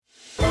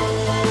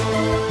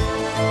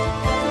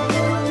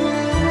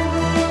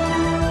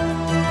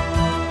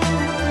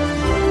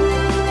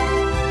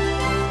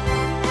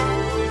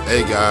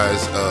Hey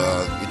guys,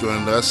 you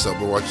joining us?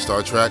 We're watching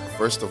Star Trek.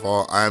 First of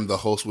all, I am the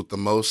host with the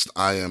most.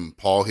 I am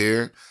Paul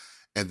here.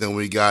 And then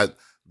we got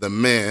the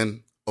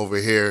man over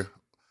here,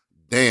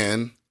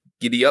 Dan.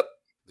 Giddy up.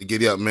 The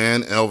Giddy Up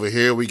man. And over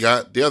here we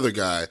got the other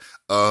guy,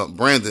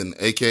 Brandon,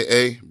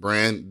 a.k.a.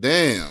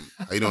 Brandam.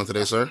 How you doing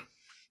today, sir?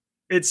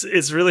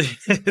 It's really,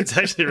 it's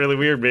actually really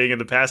weird being in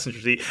the passenger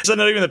seat. So I'm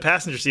not even the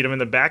passenger seat. I'm in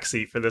the back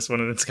seat for this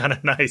one, and it's kind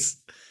of nice.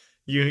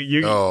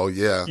 Oh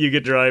yeah, you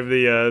could drive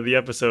the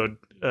episode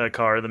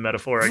car, the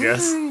metaphor, I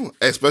guess.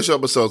 Hey, special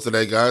episode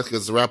today, guys, because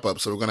it's a wrap up,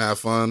 so we're gonna have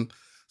fun,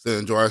 to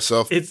enjoy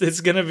ourselves.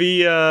 It's gonna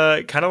be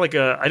kind of like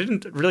I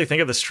didn't really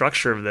think of the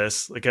structure of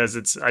this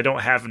because I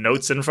don't have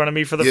notes in front of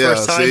me for the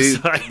first time. See,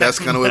 so that's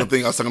kind of what the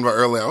thing I was talking about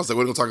earlier. I was like,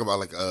 we're gonna talk about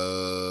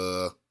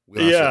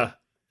yeah.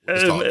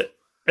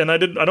 And I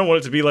don't want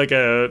it to be like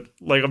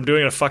I'm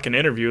doing a fucking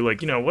interview.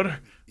 Like, what are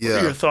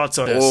your thoughts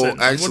on this? Well,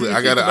 actually,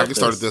 I can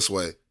start it this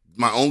way.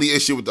 My only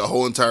issue with the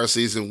whole entire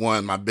season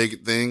one, my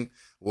big thing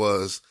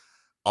was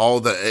all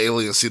the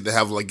aliens seem to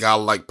have like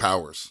godlike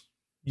powers.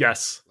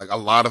 Yes, like a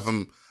lot of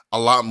them, a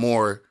lot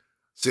more,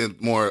 seem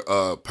more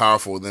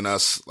powerful than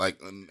us, like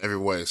in every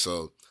way.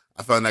 So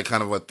I found that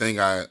kind of a thing,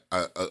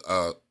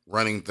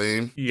 running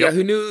theme. Yep. Yeah,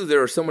 who knew there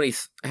were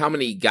how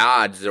many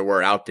gods there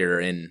were out there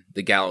in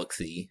the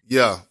galaxy?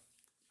 Yeah.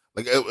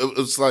 Like it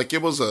was like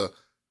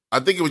I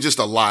think it was just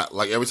a lot.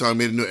 Like every time I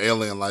made a new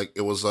alien, like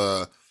it was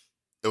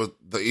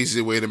the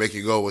easy way to make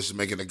it go was just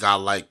making a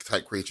godlike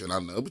type creature. And I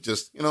don't know, but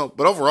just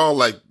but overall,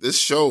 like this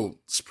show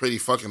is pretty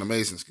fucking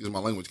amazing. Excuse my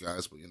language,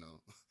 guys, but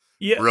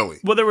yeah, really.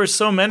 Well, there were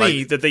so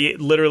many that they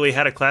literally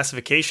had a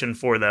classification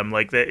for them,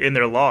 like in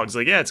their logs.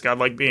 Like, yeah, it's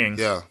godlike being.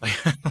 Yeah,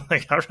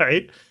 like all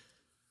right.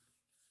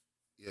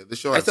 Yeah, this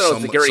show. I thought it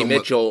was the Gary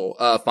Mitchell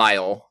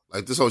file.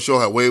 Like this whole show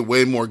had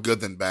way more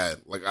good than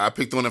bad. Like I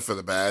picked on it for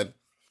the bad,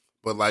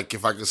 but like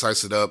if I could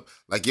slice it up,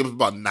 like it was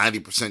about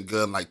 90%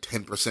 good, and like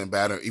 10%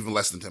 bad, or even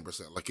less than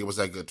 10%. Like it was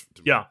that good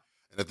to me. Yeah.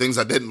 And the things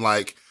I didn't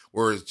like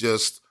were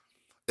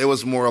it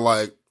was more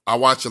like I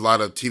watch a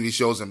lot of TV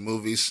shows and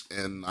movies,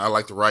 and I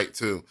like to write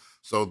too.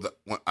 So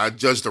when I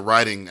judge the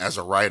writing as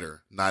a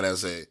writer, not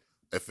as a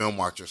film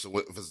watcher. So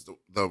if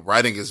the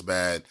writing is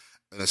bad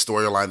and the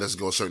storyline doesn't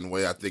go a certain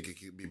way, I think it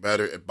could be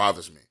better. It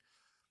bothers me.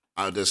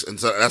 And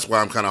so that's why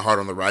I'm kind of hard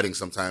on the writing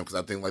sometimes, because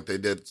I think like they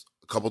did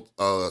a couple,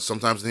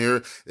 sometimes in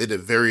here, they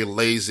did very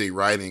lazy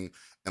writing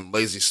and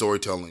lazy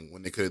storytelling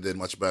when they could have did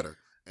much better.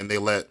 And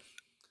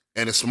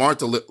it's smart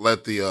to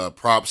let the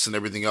props and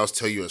everything else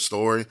tell you a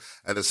story.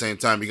 At the same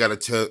time, you got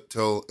to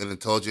tell an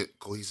intelligent,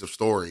 cohesive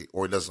story,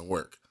 or it doesn't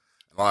work.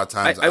 And a lot of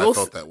times I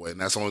felt that way, and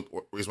that's the only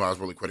reason why I was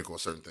really critical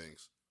of certain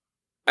things.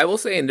 I will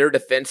say in their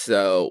defense,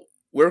 though,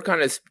 we're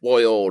kind of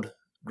spoiled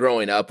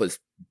growing up with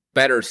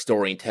better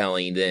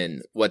storytelling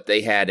than what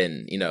they had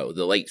in,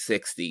 the late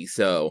 60s.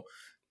 So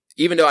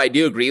even though I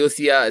do agree with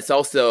you, it's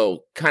also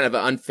kind of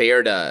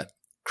unfair to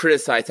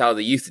criticize how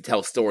they used to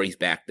tell stories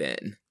back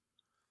then.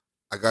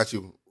 I got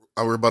you.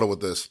 I'll rebuttal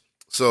with this.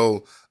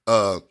 So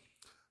the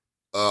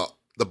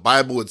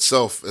Bible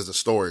itself is a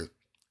story.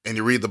 And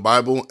you read the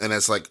Bible, and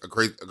it's like a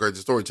great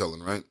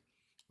storytelling, right?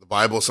 The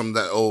Bible, some of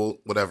that old,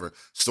 whatever.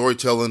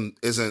 Storytelling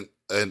isn't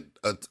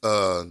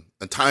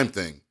a time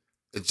thing.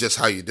 It's just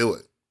how you do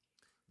it.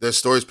 There's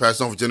stories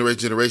passed on from generation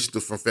to generation,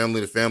 from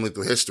family to family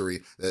through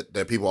history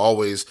that people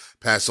always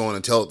pass on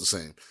and tell it the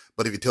same.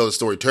 But if you tell the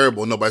story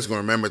terrible, nobody's going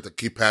to remember it to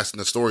keep passing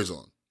the stories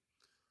on.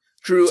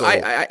 True. So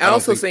I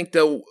also think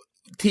though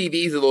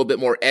TV is a little bit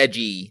more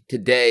edgy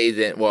today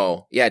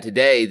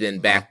than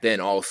back then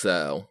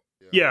also.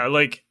 Yeah,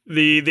 like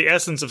the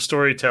essence of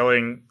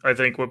storytelling, I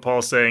think what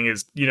Paul's saying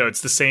is,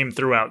 it's the same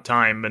throughout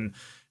time.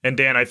 And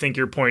Dan, I think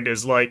your point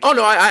is like... Oh,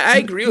 no, I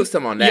agree with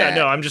him on that. Yeah,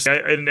 no, I'm just...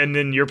 And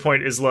then your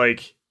point is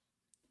like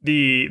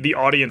the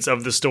audience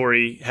of the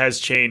story has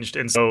changed.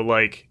 And so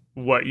like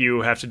what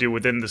you have to do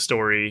within the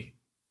story,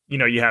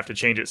 you have to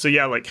change it. So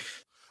yeah, like...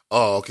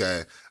 Oh,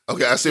 okay.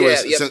 Okay, I see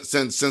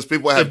since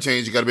people have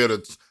changed, you got to be able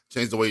to...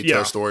 change the way you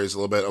tell stories a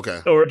little bit.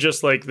 Okay. Or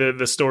just like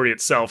the story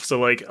itself. So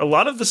like a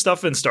lot of the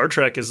stuff in Star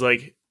Trek is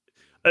like,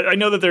 I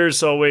know that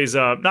there's always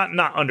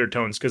not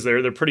undertones, because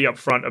they're pretty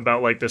upfront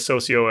about like the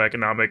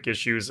socioeconomic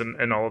issues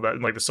and all of that,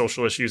 and like the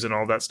social issues and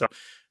all that stuff.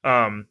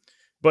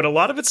 But a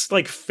lot of it's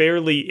like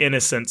fairly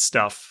innocent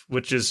stuff,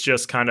 which is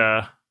just kind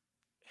of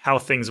how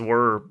things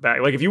were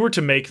back. Like if you were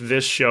to make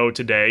this show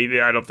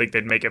today, I don't think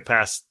they'd make it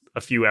past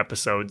a few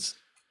episodes.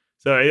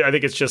 So I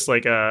think it's just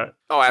like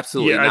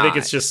absolutely. Yeah, not. I think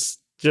it's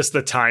just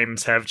the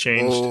times have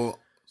changed.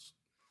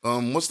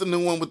 What's the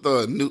new one with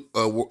the new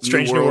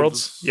Strange New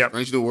Worlds? Yeah,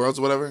 Strange New Worlds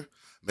or whatever.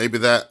 Maybe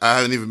that I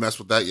haven't even messed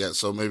with that yet,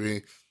 so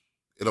maybe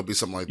it'll be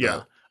something like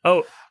that.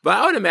 Oh, but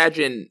I would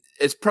imagine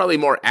it's probably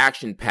more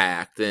action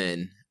packed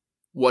than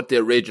what the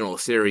original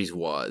series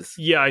was.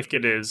 Yeah, I think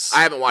it is.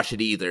 I haven't watched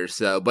it either,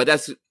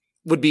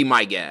 would be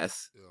my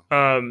guess.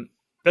 Yeah.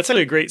 That's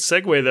actually a great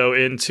segue though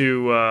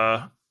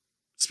into.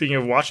 Speaking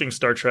of watching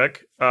Star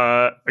Trek,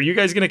 are you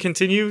guys going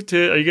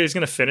to are you guys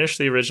going to finish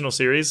the original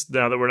series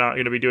now that we're not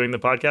going to be doing the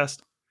podcast?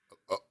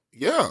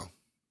 Yeah.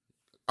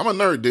 I'm a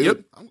nerd, dude.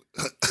 Yep.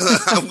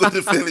 I'm going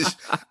to finish.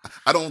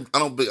 I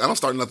don't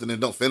start nothing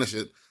and don't finish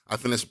it. I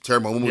finish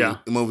terrible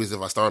movies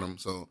if I start them.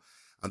 So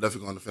I'm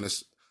definitely going to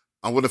finish.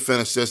 I'm going to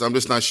finish this. I'm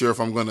just not sure if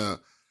I'm going to.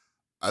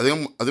 I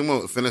think I'm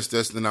going to finish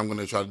this, and then I'm going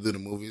to try to do the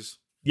movies.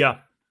 Yeah.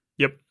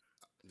 Yep.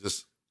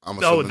 I'm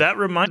assuming. That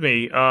reminds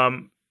me.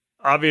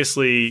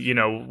 Obviously, you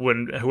know,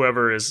 when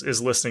whoever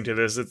is listening to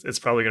this, it's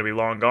probably going to be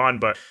long gone.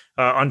 But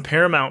on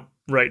Paramount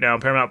right now,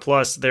 Paramount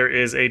Plus, there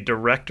is a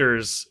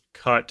director's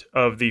cut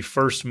of the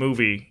first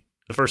movie,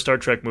 the first Star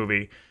Trek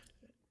movie,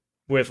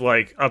 with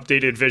like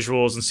updated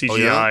visuals and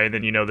CGI, and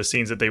then, you know, the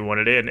scenes that they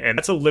wanted in. And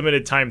that's a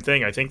limited time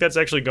thing. I think that's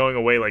actually going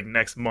away like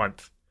next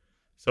month.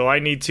 So I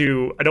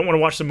don't want to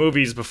watch the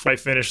movies before I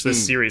finish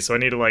this series. So I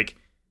need to like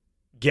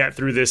get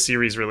through this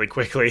series really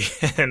quickly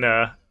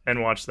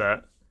and watch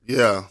that.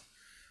 Yeah.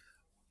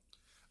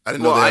 I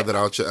didn't know they had that.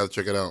 I'll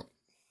check it out.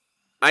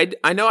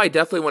 I know I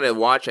definitely want to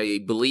watch, I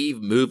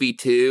believe, movie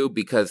 2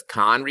 because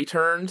Khan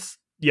returns.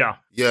 Yeah.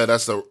 Yeah,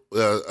 that's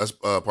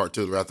part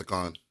 2, the Wrath of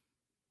Khan.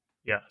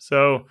 Yeah.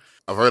 So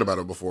I've heard about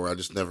it before. I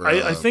just never.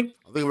 I think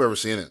I've ever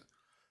seen it.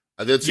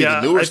 I did see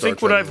the newer Star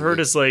Trek what I've movie. heard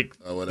is like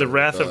the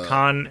Wrath of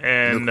Khan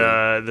and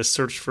the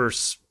Search for.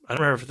 I don't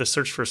remember if the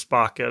Search for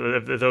Spock.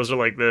 Those are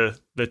like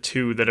the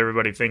two that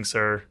everybody thinks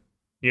are,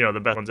 you know, the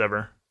best ones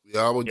ever.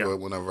 Yeah, I would do it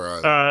whenever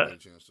I get a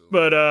chance to.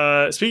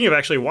 But speaking of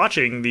actually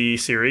watching the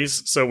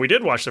series, so we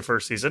did watch the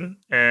first season,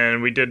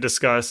 and we did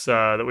discuss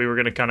that we were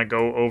going to kind of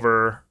go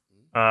over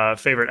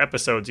favorite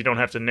episodes. You don't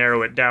have to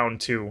narrow it down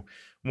to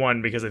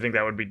one because I think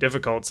that would be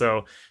difficult.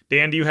 So,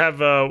 Dan, do you have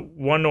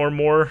one or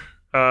more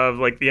of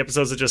like the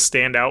episodes that just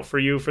stand out for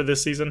you for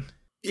this season?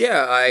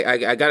 Yeah,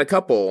 I got a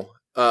couple.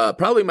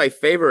 Probably my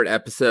favorite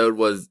episode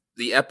was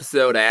the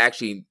episode I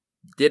actually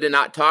did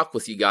not talk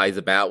with you guys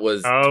about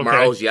was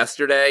Tomorrow's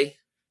Yesterday.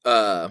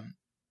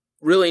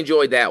 Really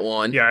enjoyed that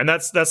one. Yeah, and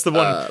that's the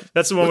one.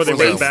 That's the one where they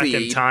went back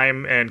in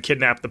time and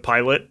kidnapped the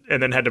pilot,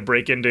 and then had to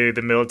break into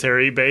the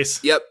military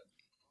base. Yep.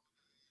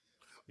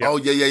 Oh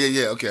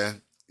yeah. Okay.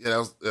 Yeah, that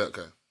was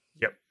okay.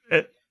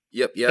 Yep.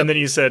 Yep. And then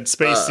you said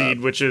Space Seed,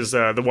 which is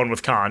the one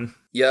with Khan.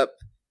 Yep.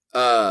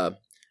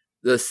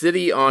 The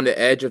City on the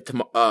Edge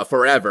of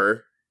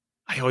Forever.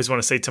 I always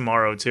want to say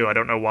Tomorrow too. I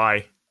don't know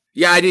why.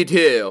 Yeah, I do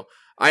too.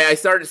 I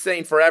started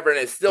saying Forever, and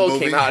it still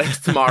came out as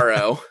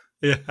Tomorrow.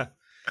 Yeah.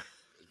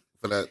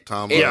 For that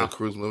Tom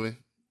Cruise movie.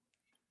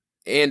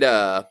 And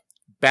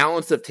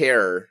Balance of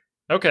Terror.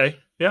 Okay.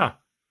 Yeah.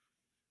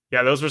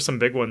 Yeah, those were some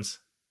big ones.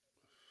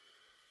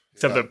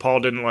 Except that Paul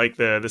didn't like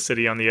the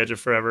City on the Edge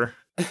of Forever.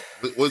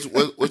 Which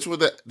was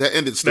that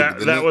ended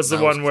stupid. That was the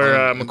one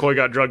where McCoy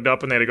got drugged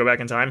up and they had to go back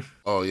in time.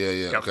 Oh yeah.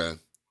 Yep. Okay.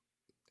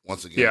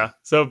 Once again. Yeah.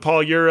 So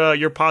Paul,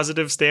 your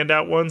positive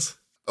standout ones?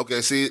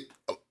 Okay, see,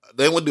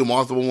 they would do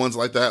multiple ones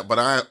like that, but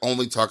I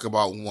only talk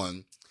about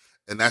one,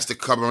 and that's the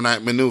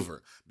Carbonite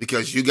Maneuver.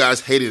 Because you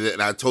guys hated it,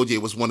 and I told you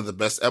it was one of the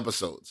best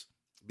episodes.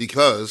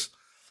 Because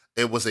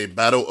it was a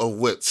battle of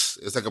wits.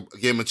 It's like a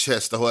game of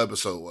chess, the whole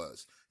episode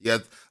was. Yeah,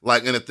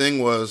 like, and the thing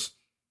was,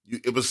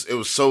 it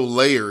was so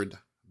layered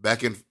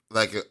back in,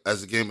 like,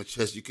 as a game of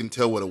chess, you can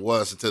tell what it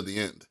was until the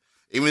end.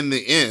 Even in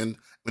the end,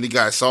 when you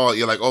guys saw it,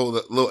 you're like, oh,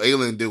 the little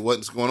alien dude,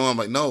 what's going on? I'm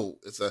like, no,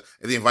 and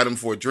they invite him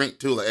for a drink,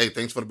 too. Like, hey,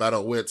 thanks for the battle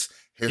of wits.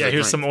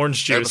 Here's some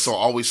orange juice. That episode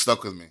always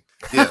stuck with me.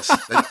 Yes,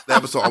 that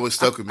episode always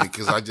stuck with me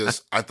because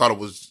I thought it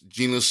was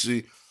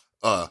geniusly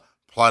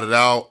plotted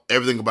out.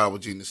 Everything about it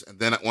was genius. And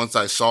then once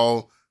I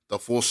saw the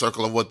full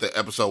circle of what the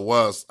episode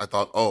was, I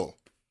thought, oh,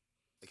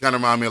 it kind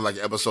of reminded me of like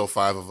episode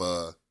 5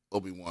 of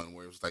Obi-Wan,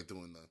 where it was like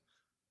doing the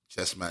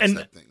chess match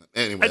type thing.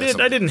 Anyway,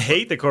 I didn't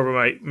hate the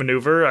Carbonite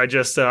Maneuver. I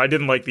just I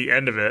didn't like the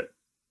end of it.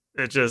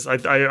 It just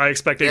I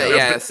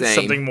expected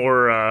something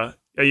more a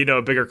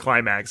bigger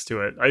climax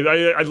to it.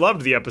 I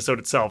loved the episode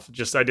itself.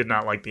 Just I did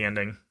not like the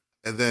ending.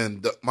 And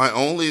then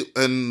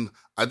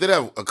I did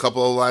have a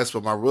couple of lights,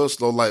 but my real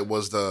slow light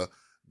was the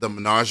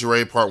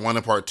Menagerie Part 1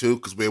 and Part 2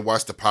 because we had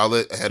watched the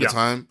pilot ahead of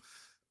time.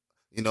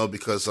 You know,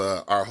 because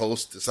our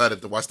host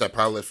decided to watch that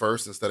pilot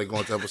first instead of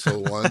going to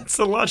episode 1. That's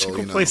a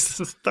logical place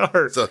to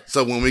start.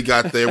 So when we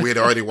got there, we had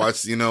already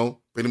watched,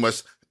 pretty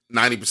much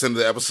 90% of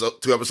the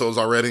 2 episodes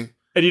already.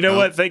 And you know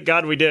what? Thank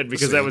God we did,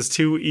 because that was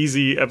 2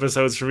 easy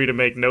episodes for me to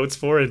make notes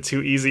for and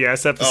 2 easy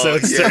ass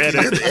episodes to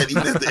edit.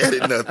 You didn't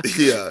edit nothing.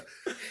 Yeah.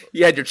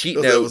 You had your cheat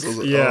notes.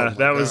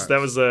 That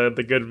was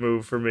the good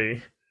move for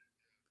me.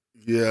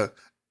 Yeah.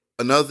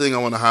 Another thing I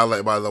want to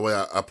highlight, by the way,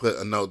 I put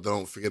a note,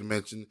 don't forget to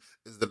mention,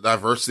 is the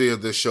diversity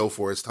of this show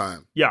for its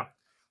time. Yeah.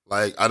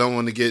 Like, I don't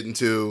want to get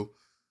into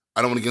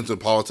the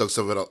politics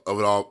of it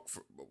all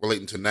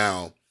relating to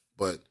now,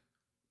 but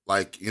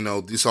like,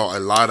 you saw a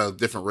lot of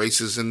different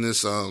races in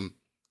this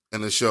in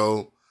the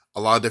show,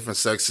 a lot of different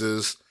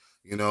sexes,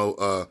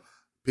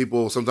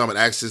 people sometimes in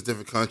access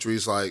different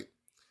countries, like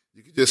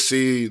you could just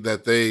see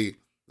that they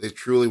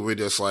truly were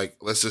just like,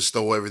 let's just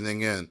throw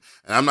everything in.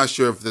 And I'm not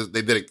sure if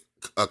they did it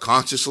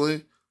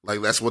consciously,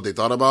 like that's what they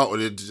thought about, or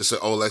they just said,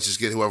 oh, let's just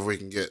get whoever we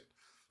can get.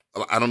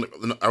 I don't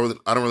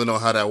really know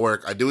how that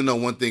worked. I do know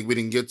one thing we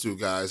didn't get to,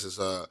 guys, is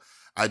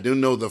I do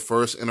know the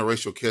first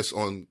interracial kiss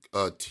on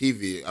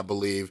TV, I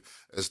believe,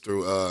 is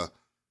through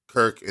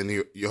Kirk and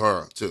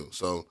Uhura too.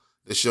 So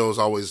this show has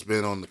always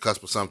been on the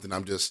cusp of something.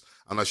 I'm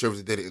not sure if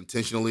they did it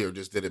intentionally or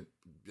just did it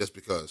just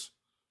because.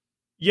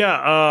 Yeah,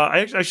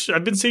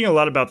 I've been seeing a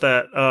lot about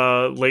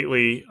that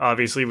lately,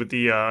 obviously, with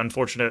the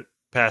unfortunate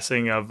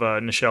passing of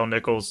Nichelle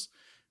Nichols,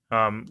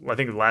 I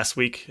think last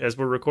week as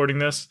we're recording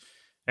this.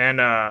 And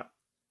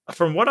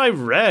from what I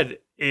read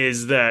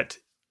is that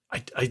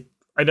I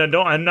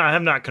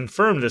have not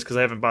confirmed this because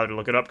I haven't bothered to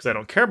look it up because I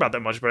don't care about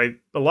that much, but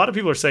a lot of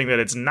people are saying that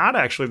it's not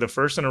actually the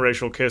first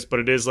interracial kiss, but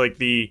it is like I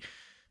think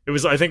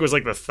it was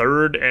like the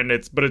third,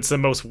 but it's the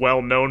most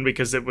well-known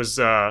because it was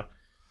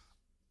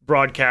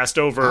broadcast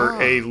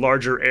over a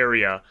larger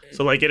area.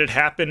 So like it had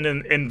happened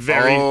in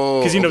very,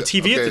 because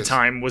TV at the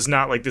time was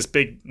not like this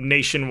big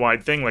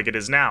nationwide thing like it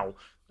is now.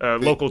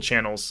 Local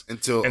channels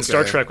and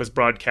Star Trek was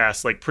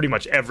broadcast like pretty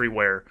much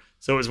everywhere.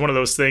 So it was one of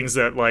those things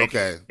that like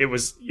it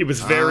was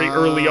very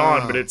early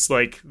on, but it's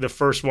like the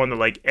first one that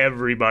like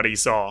everybody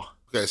saw.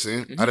 Okay, see,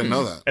 I didn't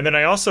know that. And then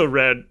I also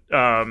read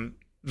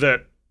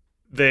that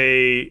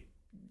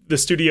the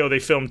studio, they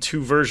filmed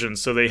two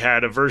versions. So they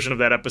had a version of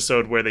that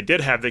episode where they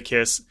did have the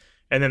kiss,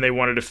 and then they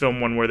wanted to film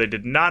one where they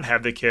did not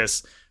have the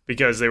kiss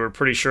because they were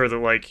pretty sure that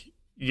like,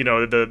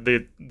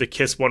 the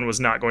kiss one was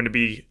not going to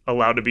be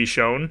allowed to be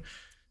shown.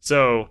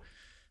 So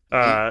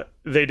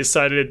they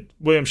decided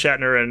William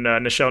Shatner and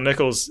Nichelle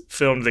Nichols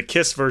filmed the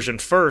kiss version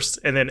first,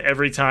 and then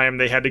every time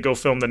they had to go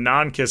film the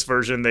non-kiss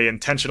version, they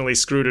intentionally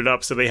screwed it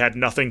up so they had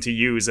nothing to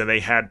use, and they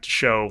had to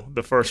show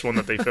the first one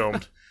that they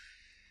filmed.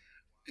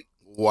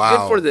 Wow.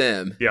 Good for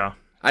them. Yeah.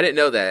 I didn't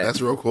know that.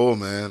 That's real cool,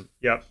 man.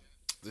 Yep.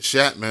 The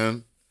Shat,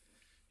 man.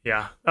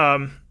 Yeah.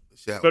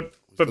 Shat.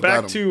 But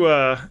back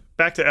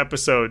to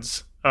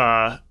episodes.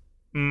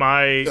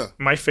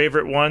 My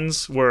favorite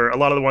ones were a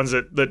lot of the ones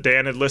that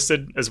Dan had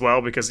listed as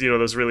well, because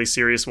those really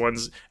serious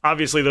ones,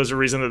 obviously those are the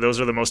reason that those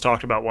are the most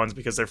talked about ones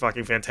because they're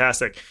fucking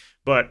fantastic.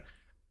 But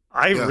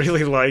I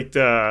really liked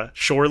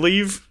Shore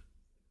Leave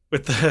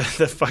with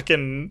the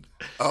fucking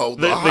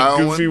the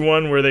goofy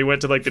one where they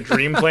went to like the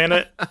dream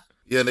planet.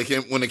 Yeah,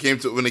 when they came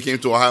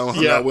to Ohio and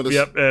hung out with us.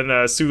 Yep,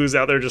 and Sulu's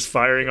out there just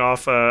firing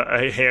off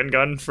a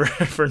handgun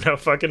for no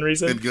fucking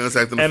reason.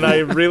 And I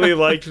really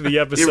liked the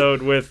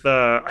episode with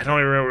I don't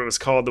even remember what it was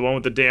called, the one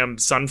with the damn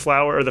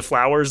sunflower or the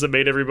flowers that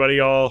made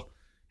everybody all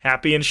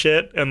happy and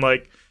shit. And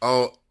like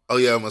yeah,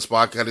 when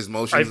Spock had his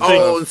motions.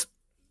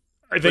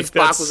 I think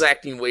Spock was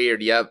acting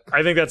weird. Yep.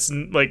 I think that's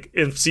like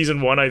in season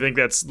 1. I think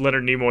that's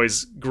Leonard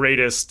Nimoy's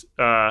greatest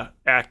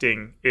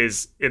acting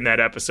is in that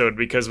episode,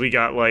 because we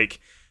got like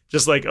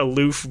just like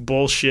aloof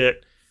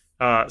bullshit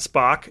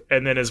Spock,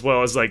 and then as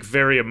well as like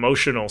very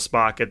emotional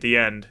Spock at the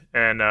end,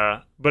 and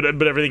but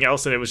everything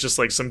else in it was just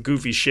like some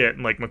goofy shit,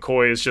 and like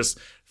McCoy is just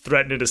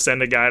threatening to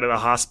send a guy to the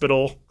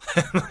hospital.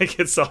 Like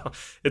it's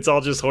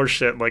all just horse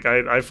shit. Like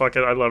I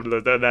loved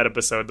that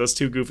episode. Those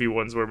two goofy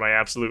ones were my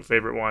absolute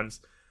favorite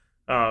ones.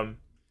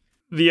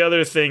 The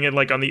other thing, and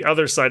like on the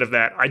other side of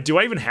that, I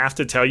even have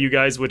to tell you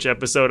guys which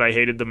episode I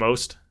hated the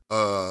most.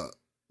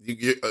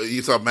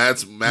 You saw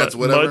Matt's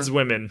whatever? Mud's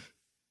Women.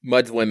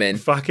 Mud's Women.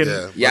 Fucking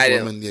yeah, I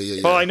didn't.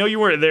 Yeah. Well, I know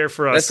you weren't there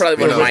for us. That's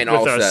probably one of mine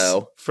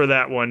also. For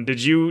that one,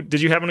 did you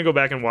happen to go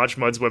back and watch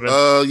Mud's Women?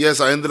 Yes,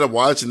 I ended up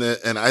watching it,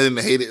 and I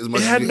didn't hate it as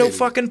much. It had no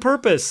fucking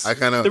purpose.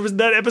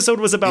 That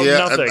episode was about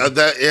nothing.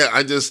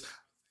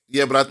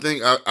 But I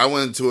think I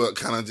went into it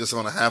kind of just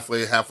on a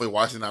halfway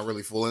watching, not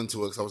really full into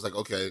it, because I was like,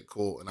 okay,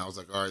 cool, and I was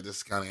like, all right, this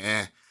is kind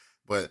of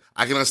But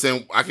I can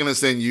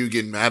understand you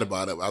getting mad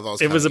about it. I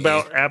thought it was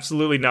about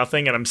absolutely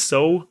nothing, and I'm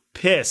so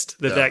pissed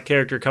that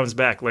character comes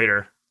back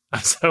later. I'm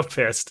so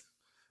pissed.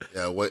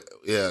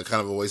 Yeah, kind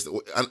of a waste.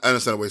 I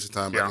understand a waste of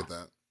time. I get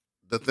that.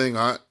 The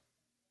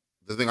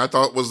thing I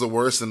thought was the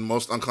worst and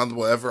most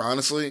uncomfortable ever,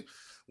 honestly,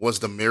 was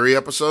the Miri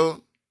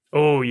episode.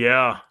 Oh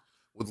yeah,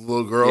 with the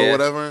little girl or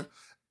whatever.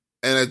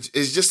 And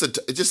it's just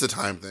a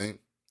time thing.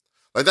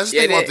 Like that's the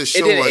thing about this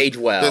show. It didn't age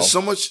well. There's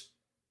so much.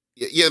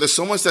 Yeah, there's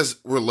so much that's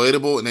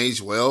relatable and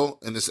aged well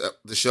in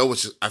the show,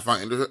 which I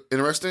find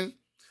interesting.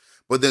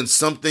 But then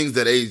some things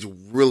that age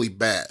really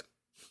bad,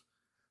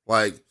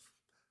 like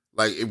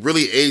it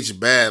really aged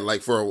bad.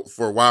 Like for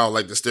a while,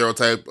 like the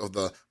stereotype of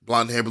the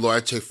blonde hair,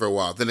 blue-eyed chick for a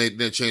while. Then it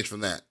changed from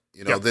that.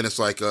 Then it's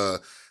like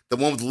the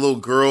one with the little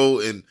girl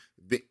and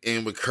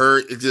with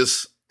Kurt. It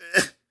was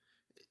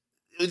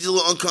just a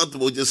little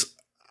uncomfortable.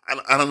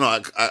 I don't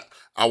know.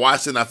 I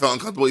watched it and I felt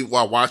uncomfortable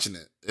while watching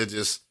it. It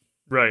just.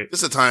 Right.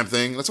 It's a time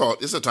thing. That's all.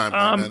 It's a time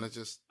thing, man. It's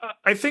just.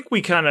 I think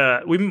we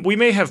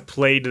may have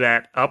played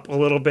that up a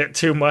little bit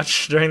too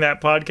much during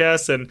that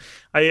podcast, and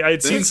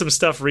I'd seen some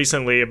stuff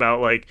recently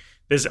about like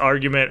this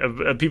argument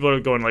of people are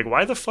going like,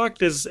 why the fuck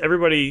does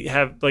everybody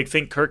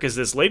think Kirk is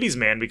this ladies'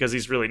 man, because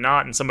he's really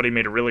not? And somebody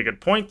made a really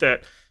good point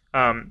that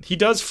he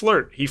does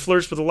flirt. He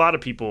flirts with a lot of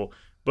people,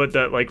 but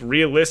that like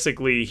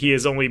realistically he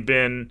has only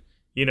been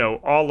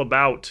all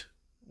about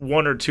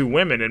one or two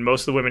women, and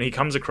most of the women he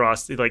comes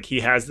across, like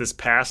he has this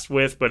past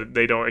with, but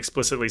they don't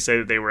explicitly say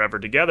that they were ever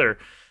together.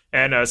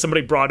 And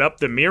somebody brought up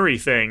the Miri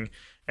thing,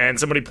 and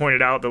somebody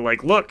pointed out that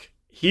like, look,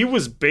 he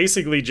was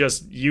basically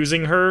just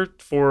using her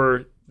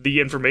for the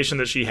information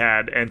that she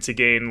had and to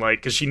gain, like,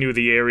 because she knew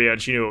the area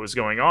and she knew what was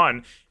going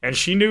on, and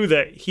she knew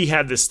that he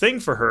had this thing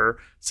for her,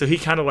 so he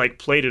kind of like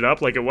played it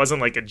up like it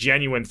wasn't like a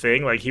genuine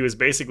thing. Like he was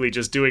basically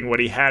just doing what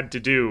he had to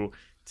do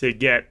to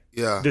get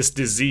this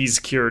disease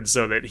cured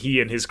so that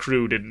he and his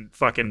crew didn't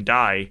fucking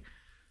die.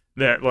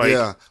 That like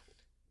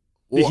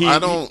well, I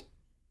don't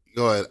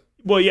go ahead.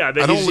 Well, yeah,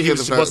 that I don't look he at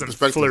was, the wasn't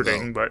though.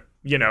 flirting, but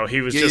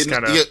he was just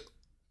kind of.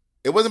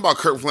 It wasn't about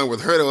Kurt flirting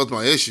with her. That was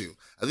my issue.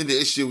 I think the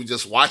issue was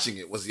just watching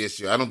it was the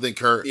issue. I don't think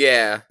Kurt.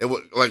 Yeah. It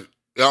was like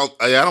I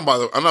don't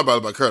bother. I'm not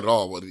bothered by Kurt at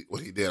all. What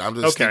he did. I'm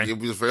just thinking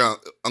it was very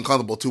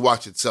uncomfortable to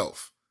watch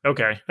itself.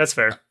 Okay, that's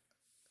fair.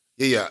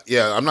 Yeah.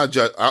 I'm not.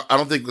 I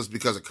don't think it was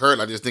because of Kurt.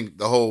 I just think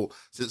the whole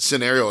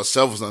scenario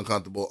itself was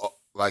uncomfortable,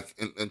 like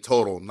in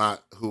total,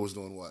 not who was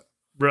doing what.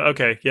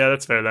 Okay, yeah,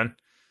 that's fair then.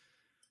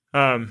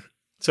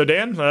 So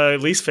Dan,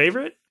 least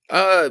favorite?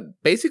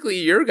 Basically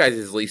your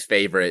guys' least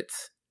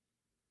favorites.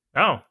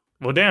 Oh,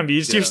 well, damn,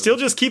 you still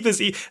just keep this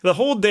the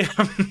whole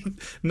damn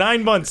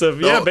 9 months of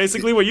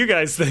basically what you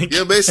guys think.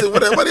 Yeah, basically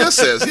what everybody else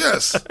says.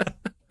 Yes.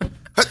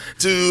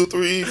 2,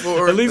 3,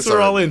 4. At least we're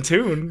all in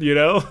tune, you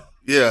know.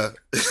 Yeah.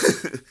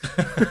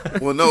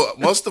 Well, no,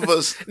 most of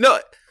us. No,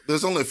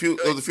 there's only a few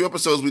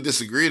episodes we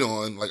disagreed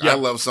on. Like I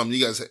love some,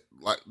 you guys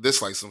like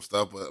dislike some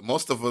stuff, but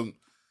most of them,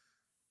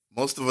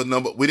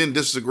 we didn't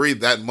disagree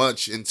that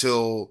much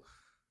until.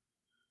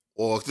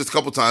 Well, just a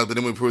couple times, but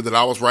then we proved that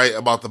I was right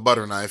about the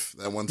butter knife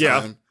that one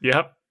time.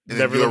 Yep. And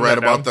then you were right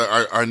about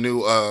our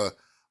new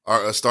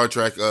our Star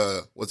Trek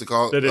what's it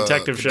called? The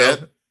detective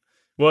show.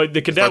 Well,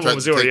 the cadet one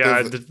was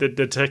yours, the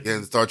detective. Yeah,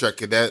 the Star Trek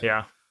cadet.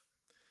 Yeah.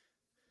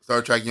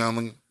 Star Trek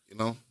youngling,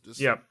 just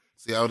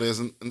see how it is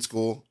in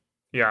school.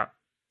 Yeah.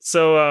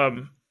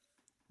 So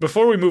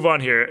before we move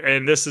on here,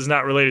 and this is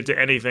not related to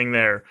anything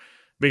there,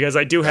 because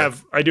I do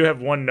have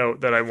one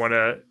note that I want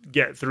to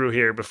get through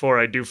here before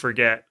I do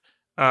forget.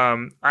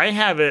 I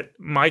have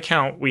my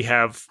count, we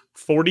have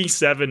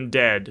 47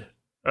 dead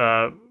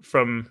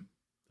from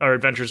our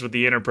adventures with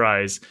the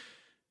Enterprise,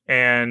 or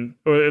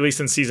at least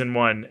in season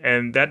 1.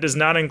 And that does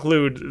not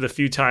include the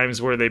few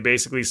times where they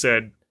basically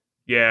said,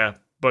 yeah, a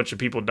bunch of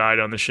people died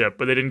on the ship,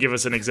 but they didn't give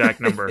us an exact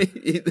number.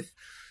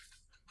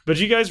 But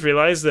you guys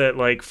realize that,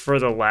 like, for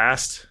the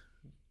last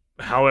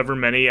however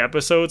many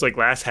episodes, like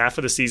last half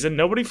of the season,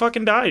 nobody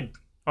fucking died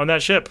on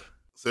that ship.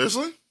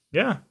 Seriously?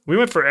 Yeah, we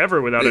went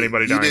forever without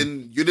anybody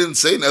dying. You didn't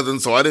say nothing,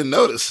 so I didn't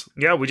notice.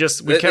 Yeah, we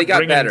kept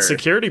bringing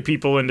security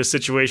people into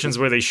situations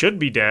where they should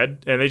be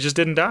dead, and they just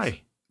didn't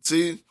die.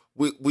 See,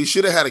 we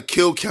should have had a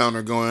kill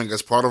counter going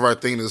as part of our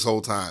thing this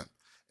whole time,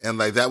 and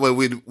like that way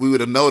we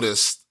would have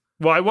noticed.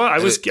 Well, I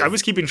was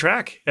keeping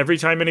track every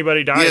time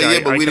anybody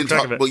died. But we didn't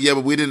talk. But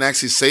we didn't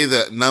actually say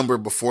that number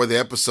before the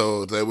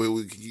episode. That way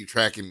we could keep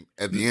tracking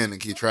at the end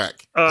and keep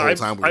track the whole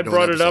time. I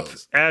brought it up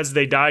as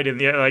they died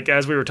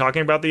as we were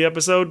talking about the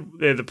episode.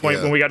 The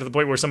point when we got to the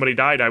point where somebody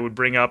died, I would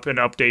bring up and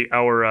update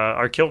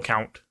our kill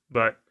count.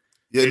 But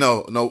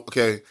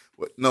okay,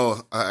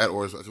 no.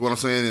 What I'm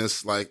saying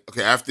is like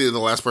after the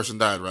last person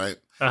died, right?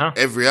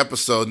 Every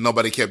episode,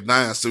 nobody kept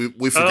dying, so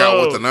we forgot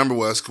what the number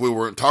was because we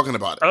weren't talking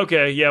about it.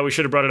 Okay, yeah, we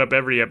should have brought it up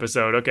every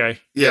episode. Okay,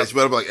 yeah, it's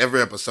brought up like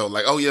every episode.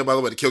 Like, oh yeah, by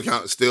the way, the kill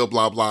count is still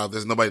blah blah.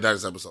 There's nobody died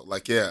this episode.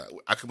 Like, yeah,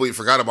 I completely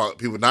forgot about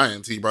people dying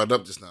until you brought it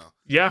up just now.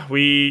 Yeah,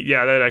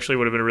 that actually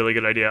would have been a really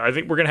good idea. I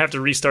think we're gonna have to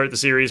restart the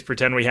series,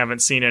 pretend we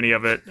haven't seen any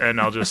of it, and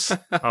I'll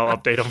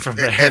update them from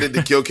there. Edit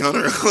the kill counter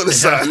on the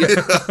side.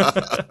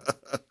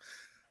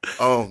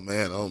 Oh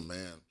man.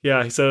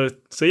 Yeah, so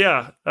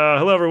yeah.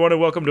 Hello, everyone, and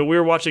welcome to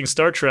We're Watching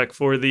Star Trek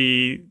for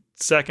the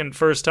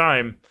first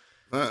time.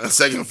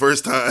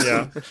 First time.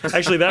 Yeah.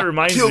 Actually, that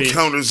reminds me. Kill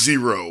counter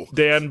 0.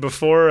 Dan,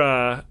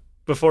 before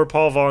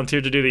Paul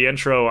volunteered to do the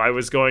intro, I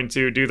was going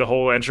to do the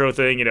whole intro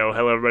thing.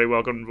 Hello, everybody,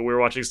 welcome to We're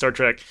Watching Star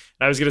Trek.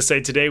 And I was going to say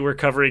today we're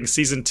covering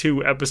season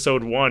 2,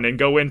 episode 1, and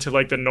go into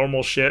like the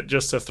normal shit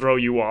just to throw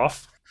you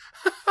off.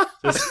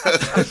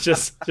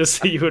 just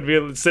so you would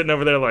be sitting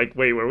over there like,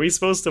 wait, were we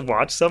supposed to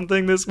watch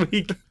something this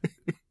week?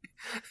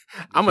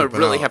 I'm gonna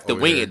really have to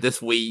wing it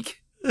this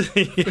week.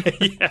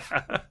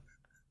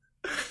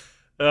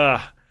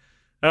 Yeah.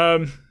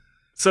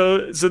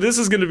 So this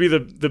is gonna be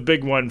the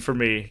big one for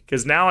me,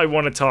 because now I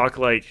want to talk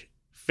like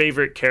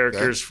favorite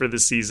characters for the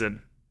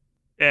season,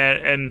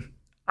 and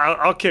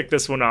I'll kick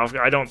this one off.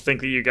 I don't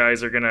think that you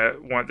guys are gonna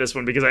want this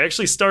one because I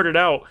actually started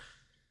out.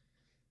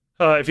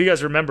 If you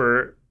guys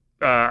remember,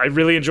 I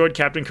really enjoyed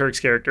Captain Kirk's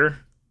character,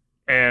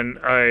 and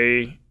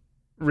I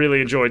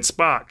really enjoyed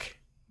Spock.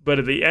 But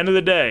at the end of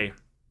the day,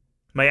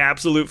 my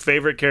absolute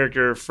favorite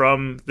character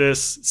from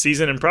this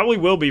season, and probably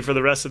will be for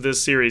the rest of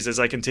this series as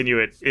I continue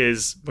it,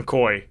 is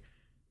McCoy.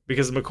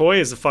 Because McCoy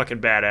is a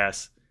fucking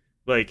badass.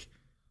 Like,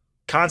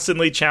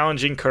 constantly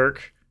challenging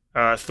Kirk,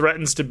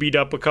 threatens to beat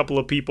up a couple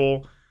of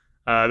people.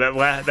 That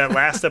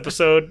last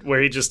episode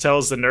where he just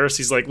tells the nurse,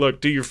 he's like, look,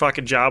 do your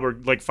fucking job, or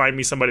like find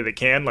me somebody that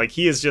can. Like,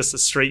 he is just a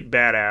straight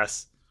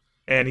badass.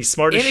 And he's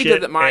smart as shit.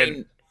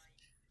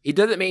 He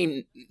doesn't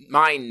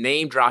mind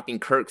name dropping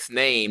Kirk's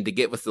name to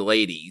get with the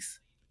ladies.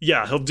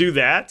 Yeah, he'll do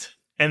that.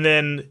 And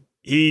then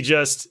he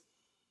just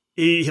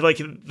he like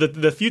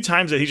the few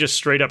times that he just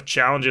straight up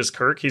challenges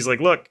Kirk, he's like,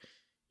 look,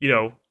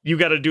 you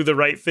got to do the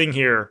right thing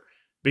here.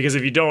 Because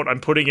if you don't, I'm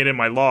putting it in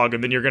my log,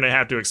 and then you're going to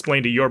have to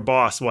explain to your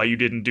boss why you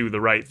didn't do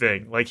the right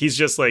thing. Like, he's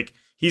just like,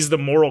 he's the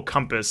moral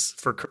compass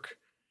for Kirk.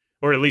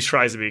 Or at least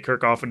tries to be.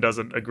 Kirk often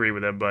doesn't agree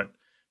with him, but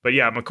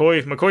yeah,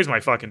 McCoy's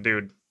my fucking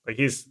dude. Like,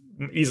 he's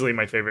easily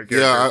my favorite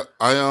character. Yeah,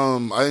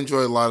 I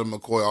enjoy a lot of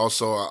McCoy.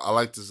 Also, I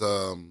liked his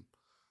the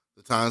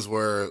times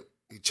where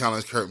he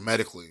challenged Kirk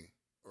medically,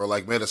 or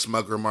like made a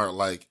smug remark,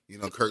 like,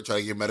 Kirk tried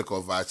to give medical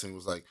advice, and he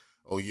was like,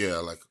 "Oh yeah,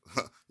 like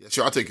yeah,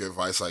 sure, I'll take your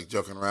advice," like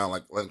joking around,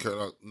 like letting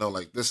Kirk know,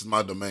 like, this is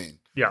my domain.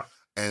 Yeah,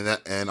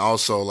 and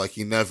also like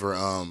he never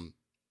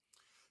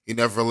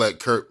let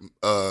Kirk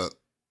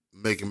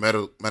make a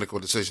medical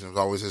decision. It was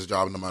always his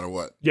job, no matter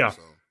what. Yeah.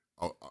 So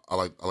I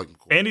like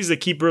McCoy. And he's the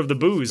keeper of the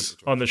booze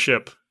on the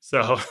ship.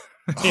 So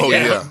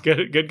yeah.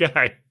 Good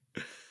guy.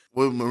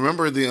 Well,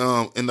 remember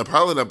in the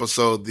pilot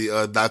episode,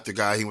 the doctor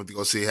guy he went to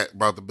go see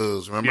brought the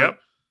booze. Remember? Yep.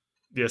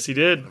 Yes, he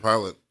did. The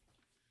pilot.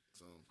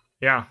 So,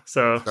 yeah.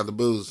 So got the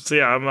booze. So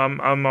yeah,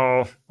 I'm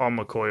all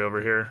McCoy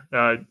over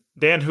here.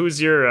 Dan,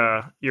 who's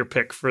your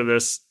pick for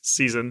this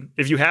season,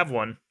 if you have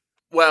one?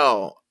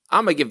 Well,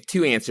 I'm gonna give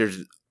two answers.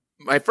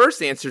 My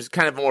first answer is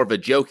kind of more of a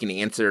joking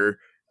answer.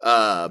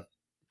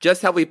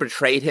 Just how we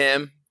portrayed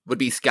him would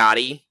be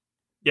Scotty.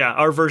 Yeah,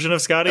 our version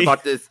of Scotty.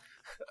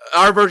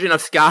 Our version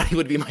of Scotty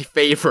would be my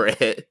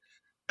favorite.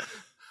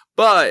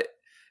 But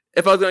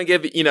if I was going to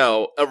give,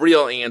 a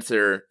real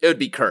answer, it would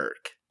be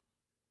Kirk.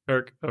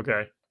 Kirk,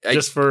 okay.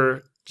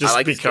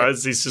 Like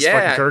Because he's just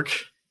fucking Kirk.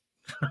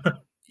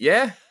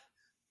 Yeah.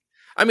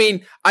 I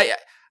mean,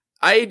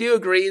 I do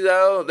agree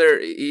though.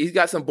 He's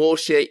got some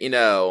bullshit,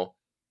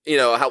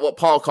 what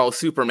Paul calls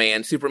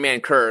Superman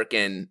Kirk,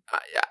 and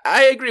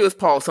I agree with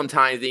Paul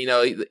sometimes.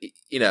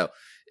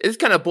 It's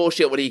kind of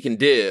bullshit what he can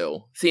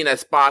do, seeing that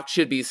Spock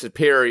should be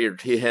superior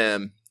to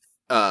him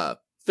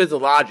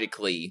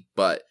physiologically.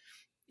 But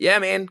yeah,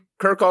 man,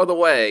 Kirk all the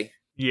way.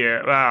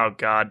 Yeah. Oh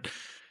God.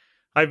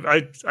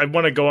 I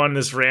want to go on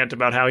this rant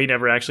about how he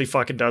never actually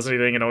fucking does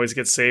anything and always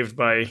gets saved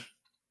by,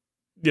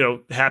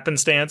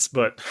 happenstance,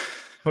 but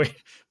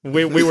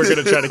we were going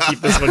to try to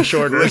keep this one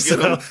shorter.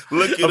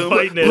 Look at him.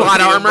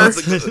 Plot armor.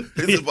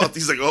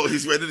 He's like, oh,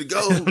 he's ready to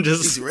go. I'm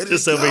just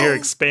over here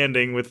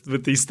expanding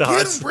with these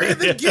thoughts. Get him,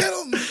 Brandon, get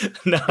him.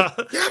 No,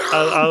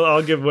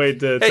 I'll give way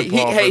to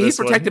Paul. He's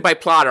protected by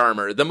plot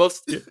armor, the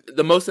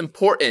most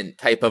important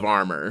type of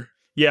armor.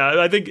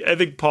 Yeah, I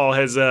think Paul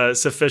has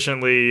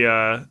sufficiently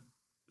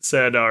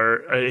said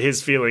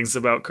his feelings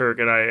about Kirk,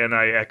 and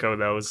I echo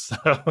those.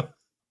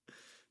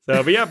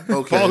 So, but yeah,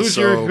 okay, Paul, who's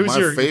your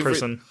favorite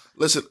person?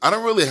 Listen, I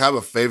don't really have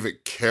a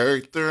favorite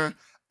character.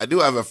 I do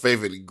have a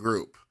favorite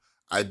group.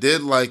 I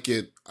did like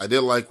it. I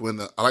did like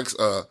when I like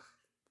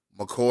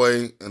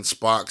McCoy and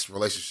Spock's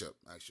relationship.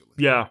 Actually,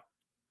 yeah,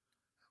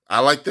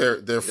 I like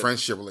their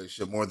friendship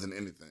relationship more than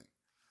anything.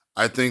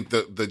 I think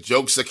the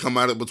jokes that come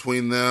out of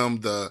between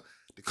them, the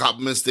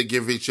compliments they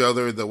give each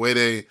other, the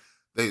way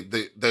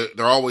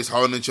they're always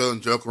holding each other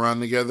and joke around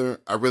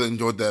together. I really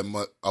enjoyed that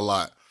a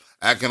lot.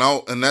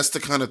 And that's the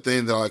kind of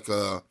thing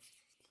that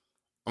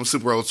I'm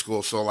super old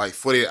school, so like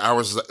 48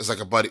 Hours is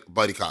like a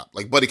buddy cop,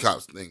 like buddy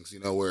cops things,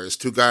 where it's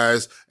two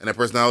guys and their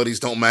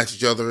personalities don't match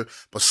each other,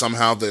 but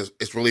somehow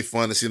it's really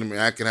fun to see them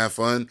react and have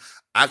fun.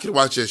 I could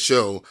watch a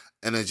show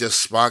and it's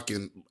just Spock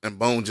and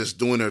Bone just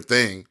doing their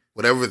thing,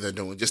 whatever they're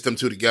doing, just them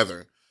two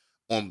together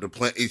on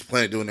each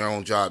planet doing their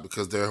own job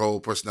because their whole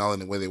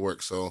personality and the way they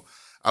work. So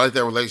I like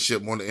that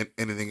relationship more than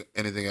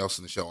anything else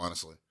in the show,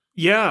 honestly.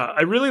 Yeah,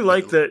 I really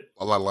like that.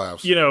 A lot of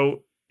laughs.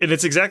 And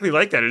it's exactly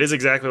like that. It is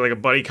exactly like a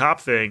buddy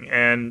cop thing.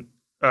 And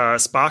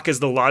Spock is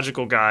the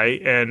logical guy,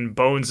 and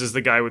Bones is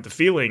the guy with the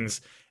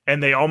feelings.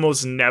 And they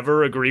almost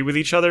never agree with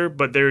each other,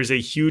 but there is a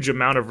huge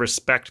amount of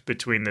respect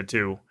between the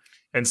two.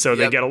 And so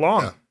they get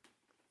along. Yeah.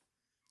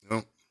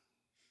 Yep.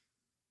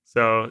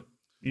 So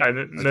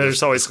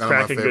there's always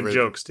cracking good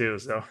jokes, too.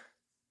 So.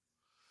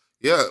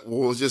 Yeah,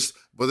 well,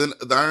 but then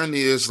the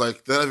irony is,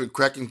 like, they're not even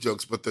cracking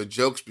jokes, but they're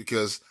jokes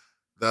because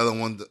the other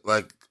one,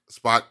 like,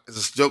 Spock, is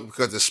a joke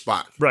because it's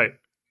Spock. Right.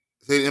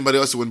 Say anybody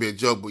else, it wouldn't be a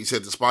joke, but you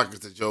said the Spock is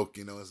the joke,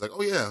 it's like,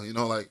 oh, yeah,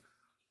 like,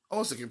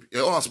 oh, it's a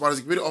computer. Oh, Spock is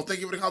a computer. Oh, thank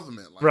you for the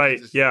compliment. Like,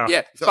 right, yeah.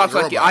 Yeah, Spock's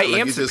like, I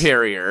am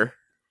superior.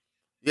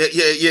 Yeah.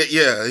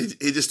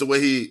 He just, the way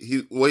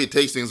he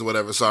takes things or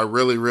whatever. So I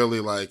really, really,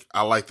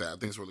 I like that. I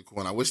think it's really cool.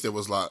 And I wish there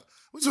was a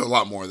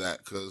lot more of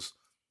that, because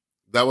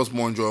that was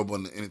more enjoyable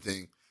than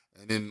anything.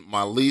 And then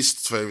my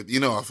least favorite,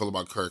 how I feel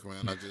about Kirk,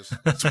 man.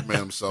 Superman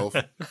himself,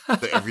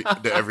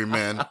 the every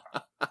man.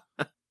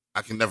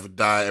 I can never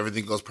die.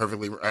 Everything goes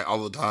perfectly right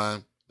all the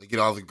time. They get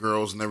all the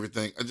girls and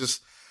everything. Man,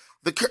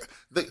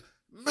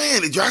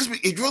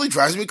 it really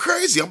drives me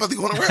crazy. I'm about to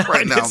go on a rap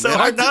right now, it's so man.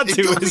 Hard not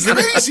to. It's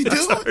crazy, dude.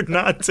 It's hard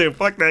not to.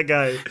 Fuck that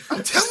guy.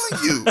 I'm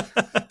telling you.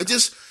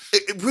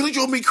 It really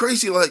drove me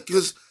crazy,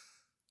 because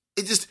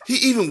he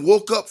even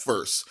woke up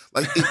first.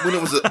 When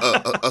it was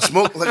a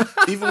smoke,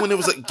 even when it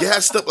was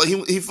gassed up,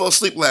 he fell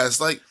asleep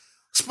last.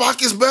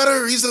 Spock is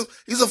better. He's a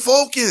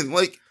Vulcan.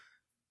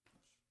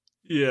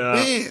 Yeah.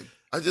 Man,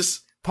 I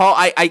just Paul,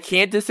 I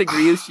can't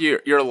disagree with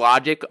your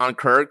logic on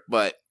Kirk,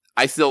 but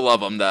I still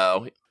love him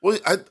though. well,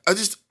 I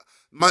just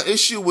my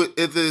issue with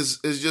it is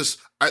just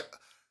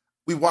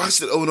we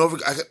watched it over and over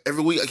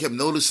every week. I kept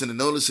noticing. I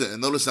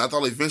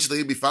thought eventually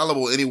he'd be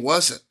fallible, and he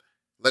wasn't.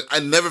 Like I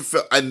never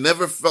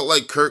felt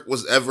like Kirk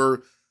was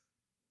ever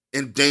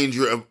in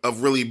danger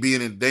of really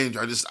being in danger.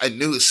 I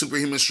knew his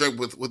superhuman strength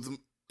with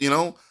you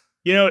know.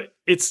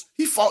 It's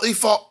he fought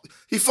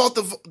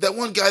that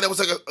one guy that was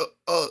like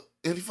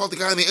and he fought the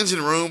guy in the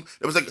engine room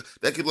that was like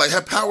that could like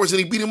have powers, and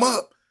he beat him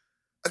up.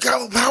 A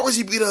guy with powers,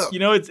 he beat up.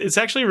 It's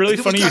actually really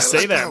funny you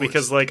say that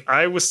because like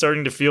I was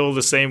starting to feel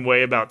the same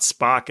way about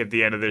Spock at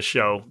the end of this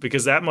show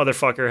because that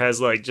motherfucker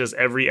has like just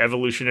every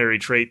evolutionary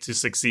trait to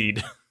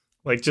succeed,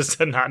 like just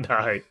to not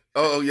die.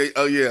 Oh yeah.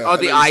 Oh,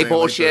 the eye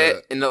bullshit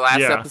like in the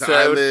last episode. The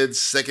eyelids,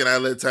 second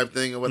eyelid type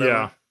thing or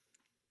whatever.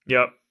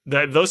 Yeah.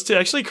 Yep. Those two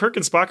actually, Kirk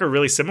and Spock are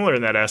really similar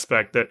in that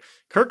aspect. That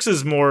Kirk's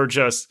is more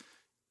just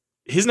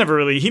he never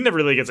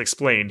really gets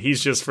explained.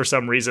 He's just for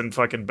some reason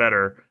fucking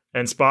better.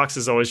 And Spock's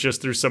is always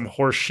just through some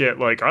horse shit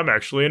like, I'm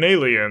actually an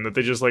alien, that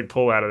they just like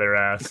pull out of their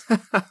ass.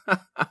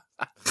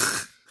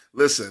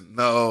 Listen,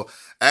 no.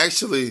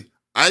 Actually,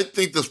 I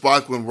think the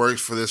Spock one works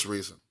for this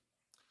reason.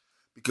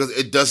 Because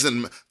it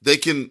doesn't, they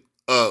can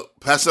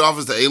pass it off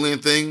as the alien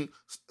thing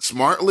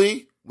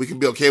smartly, we can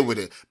be okay with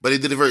it. But he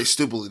did it very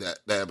stupidly that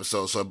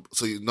episode, so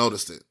you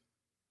noticed it.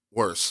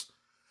 Worse.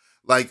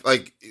 Like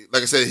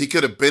I said, he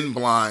could have been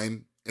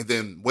blind and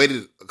then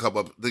waited a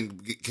couple of, then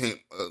became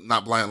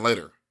not blind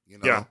later.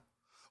 Yeah.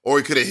 Or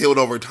he could have healed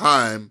over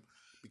time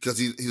because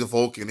he's a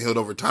Vulcan, healed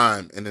over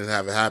time, and then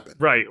have it happen.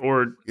 Right.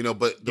 Or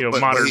but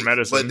modern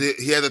medicine. But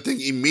he had the thing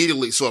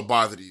immediately, so it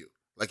bothered you.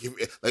 Like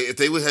if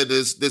they would have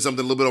did something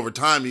a little bit over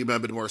time, you might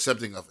have been more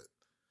accepting of it.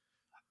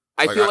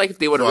 I feel like if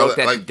they would have wrote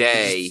that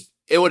today,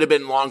 it would have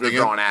been longer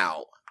drawn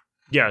out.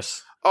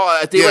 Yes. Oh,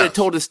 if they would have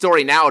told the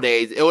story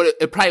nowadays,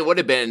 it probably would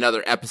have been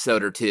another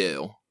episode or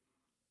two.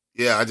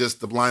 Yeah,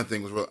 the blind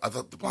thing was real. I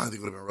thought the blind thing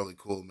would have been really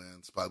cool,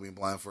 man. Spot being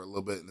blind for a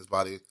little bit in his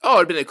body. Oh,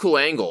 it'd been a cool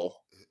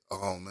angle.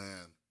 Oh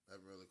man,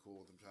 that'd be really cool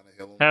with him trying to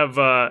heal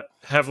him.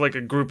 Have like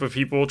a group of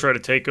people try to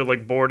take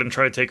like board and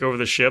try to take over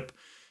the ship,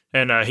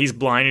 and he's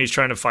blind and he's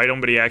trying to fight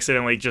him, but he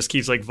accidentally just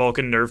keeps like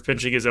Vulcan nerve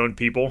pinching his own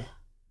people.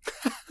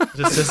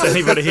 just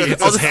anybody he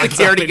gets all his the hands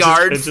security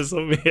guards.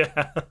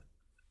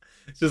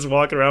 Just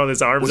walking around with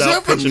his arms was out,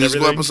 that a pinching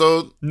musical everything.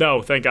 episode?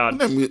 No, thank God.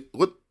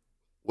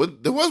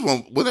 What there was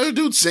one. Was there a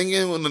dude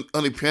singing on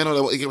the piano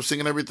that he kept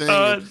singing everything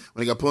when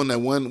he got put on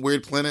that one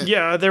weird planet?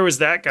 Yeah, there was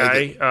that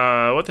guy.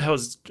 What the hell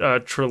is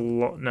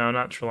Trelawney? No,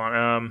 not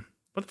Trelawney.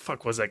 What the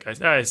fuck was that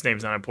guy? His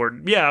name's not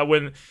important. Yeah,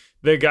 when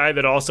the guy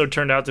that also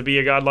turned out to be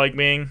a godlike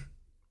being.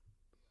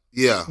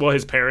 Yeah. Well,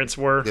 his parents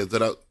were. Yeah,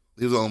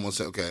 he was almost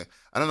okay.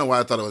 I don't know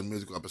why I thought it was a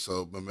musical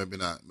episode, but maybe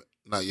not.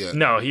 Not yet.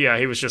 No,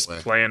 he was just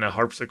playing a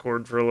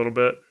harpsichord for a little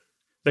bit.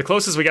 The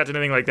closest we got to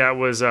anything like that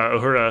was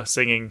Uhura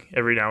singing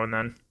every now and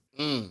then.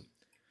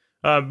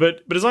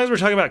 But as long as we're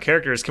talking about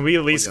characters, can we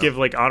at least give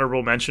like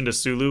honorable mention to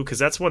Sulu? Because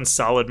that's one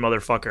solid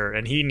motherfucker,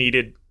 and he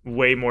needed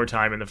way more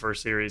time in the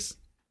first series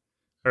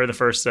or the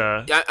first.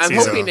 I'm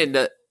hoping in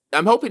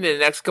the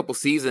next couple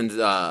seasons,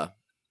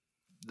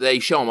 they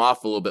show him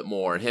off a little bit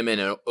more. Him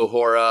and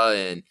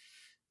Uhura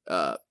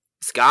and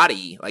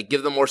Scotty, like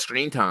give them more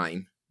screen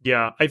time.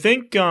 Yeah, I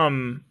think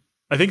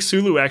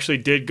Sulu actually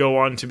did go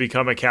on to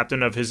become a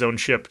captain of his own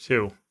ship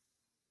too.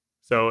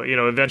 So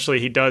eventually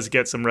he does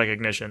get some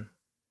recognition.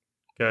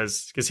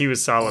 Because he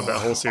was solid that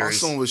whole series.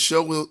 How awesome of a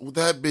show would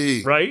that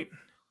be? Right?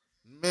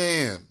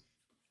 Man.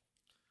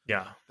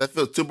 Yeah. That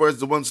feels two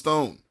birds with one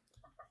stone.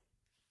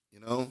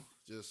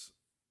 Just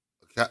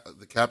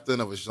the captain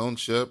of his own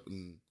ship.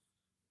 And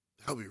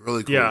that would be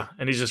really cool. Yeah,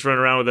 and he's just running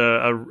around with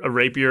a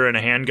rapier and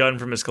a handgun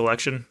from his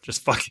collection.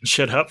 Just fucking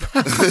shit up.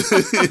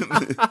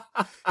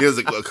 He has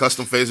a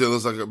custom phaser that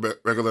looks like a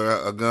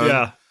regular gun.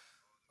 Yeah.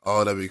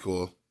 Oh, that'd be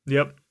cool.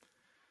 Yep.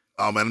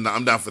 Oh, man,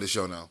 I'm down for the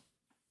show now.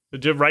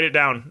 Just write it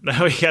down.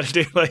 Now we got to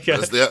do like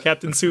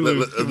Captain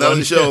Sulu.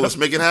 Another show. Let's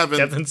make it happen.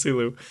 Captain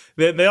Sulu.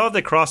 They all have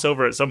to cross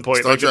over at some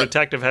point. Like the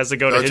detective has to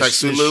go to his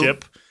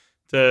ship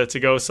to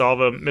go solve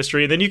a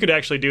mystery. And then you could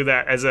actually do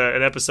that as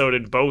an episode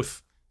in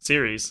both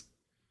series.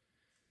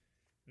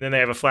 And then they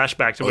have a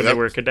flashback to when they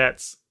were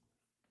cadets.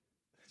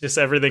 Just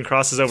everything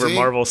crosses over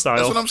Marvel style.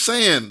 That's what I'm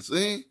saying.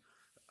 See?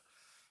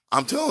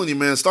 I'm telling you,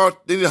 man.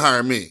 They need to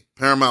hire me.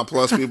 Paramount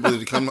Plus people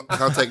to come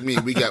contact me.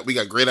 We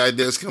got great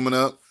ideas coming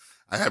up.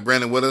 I have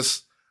Brandon with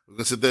us. We're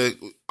going to sit there.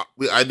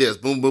 Ideas.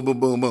 Boom, boom, boom,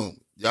 boom,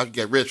 boom. Y'all can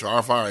get rich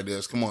off our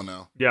ideas. Come on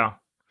now. Yeah.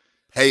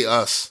 Pay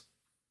us.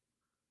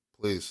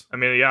 Please. I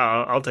mean, yeah,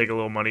 I'll take a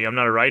little money. I'm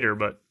not a writer,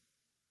 but,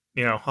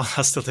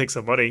 I'll still take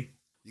some money.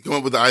 You come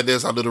up with the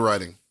ideas, I'll do the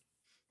writing.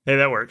 Hey,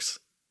 that works.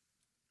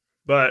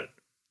 But,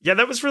 yeah,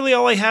 that was really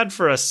all I had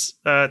for us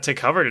to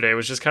cover today. It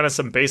was just kind of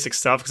some basic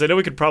stuff. Because I know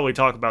we could probably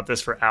talk about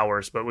this for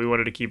hours, but we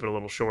wanted to keep it a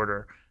little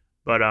shorter.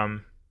 But,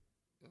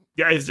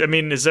 yeah, I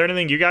mean, is there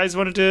anything you guys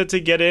wanted to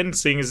get in,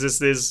 seeing as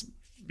this is,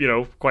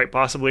 quite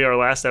possibly our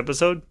last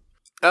episode?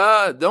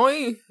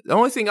 The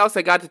only thing else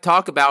I got to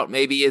talk about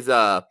maybe is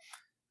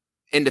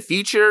in the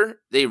future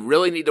they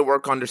really need to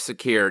work on their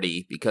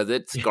security because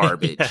it's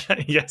garbage.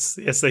 Yes,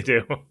 they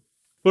do.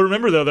 Well,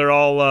 remember though, they're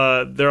all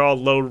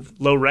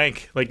low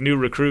rank, like new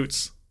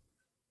recruits,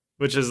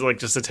 which is like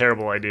just a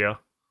terrible idea.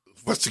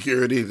 What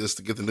security? Just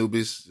to get the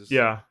newbies?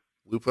 Yeah.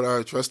 We put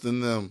our trust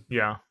in them.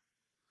 Yeah.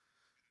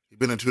 You've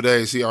been in 2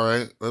 days. He all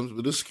right? We'll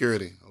do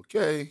security.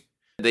 Okay.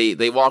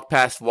 They walk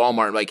past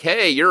Walmart like,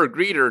 hey, you're a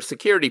greeter,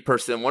 security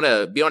person. Want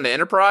to be on the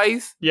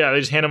Enterprise? Yeah, they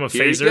just hand him a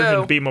phaser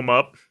and beam him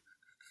up.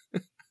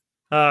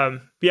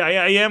 Yeah,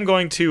 I am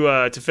going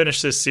to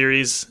finish this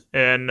series,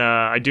 and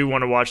I do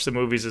want to watch the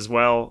movies as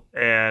well.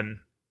 And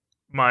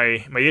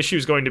my issue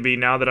is going to be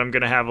now that I'm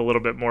going to have a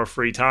little bit more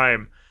free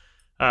time.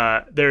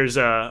 There's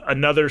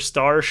another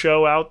Star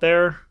show out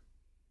there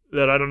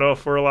that I don't know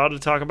if we're allowed to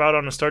talk about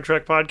on a Star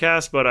Trek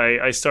podcast, but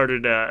I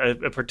started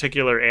a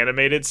particular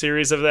animated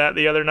series of that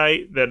the other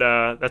night.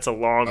 That's a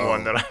long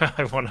one that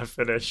I want to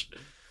finish.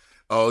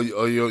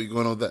 You're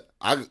going on that?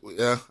 I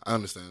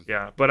understand.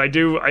 Yeah, but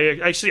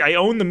I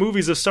own the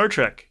movies of Star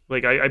Trek.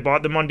 Like I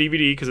bought them on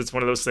DVD because it's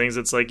one of those things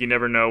that's like you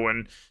never know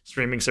when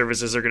streaming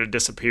services are going to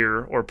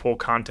disappear or pull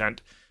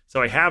content.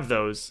 So I have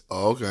those.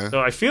 Oh, okay. So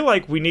I feel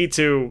like we need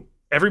to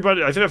I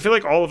feel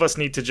like all of us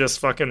need to just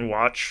fucking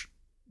watch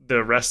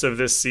the rest of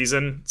this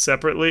season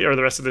separately or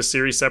the rest of this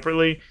series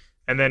separately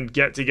and then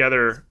get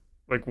together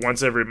like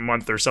once every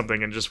month or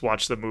something and just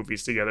watch the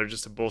movies together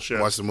just to bullshit.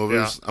 Watch the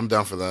movies? Yeah. I'm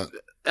down for that.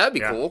 That'd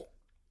be cool.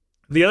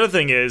 The other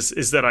thing is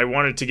that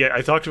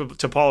I talked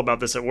to Paul about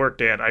this at work,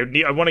 Dan.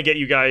 I want to get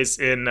you guys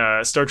in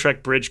Star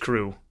Trek Bridge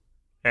Crew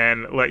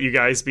and let you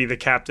guys be the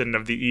captain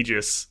of the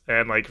Aegis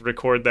and like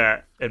record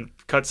that and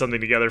cut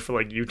something together for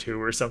like YouTube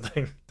or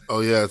something. Oh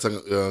yeah,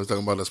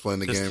 talking about us playing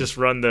the game. Just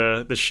run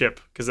the ship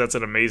because that's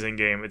an amazing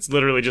game. It's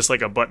literally just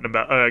like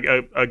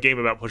a game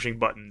about pushing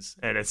buttons,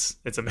 and it's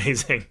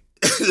amazing.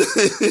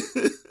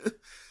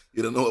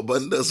 You don't know what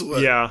button does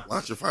what? Yeah,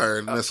 launcher fire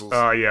and missiles.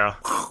 Yeah.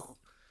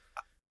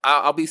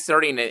 I'll be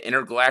starting an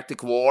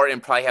intergalactic war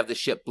and probably have the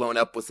ship blown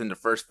up within the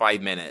first 5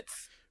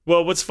 minutes.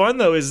 Well, what's fun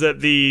though is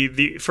that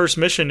the first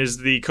mission is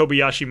the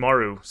Kobayashi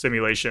Maru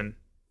simulation.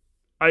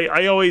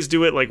 I always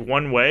do it like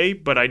one way,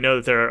 but I know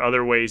that there are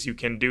other ways you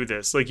can do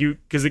this. Like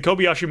because the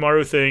Kobayashi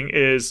Maru thing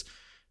is,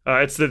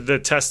 it's the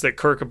test that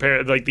Kirk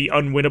like the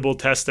unwinnable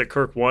test that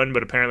Kirk won,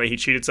 but apparently he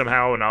cheated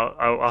somehow, and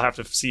I'll have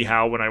to see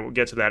how when I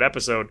get to that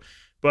episode.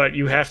 But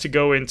you have to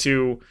go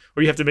into,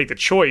 or you have to make the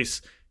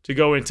choice to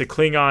go into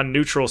Klingon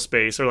neutral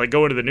space, or like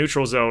go into the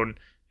neutral zone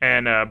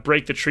and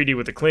break the treaty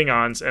with the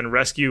Klingons and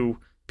rescue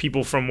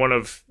people from one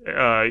of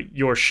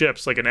your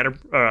ships, like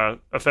a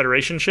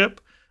Federation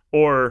ship,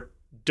 or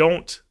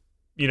don't,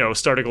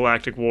 start a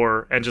galactic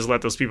war and just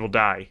let those people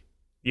die.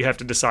 You have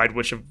to decide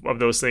which of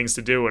those things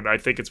to do, and I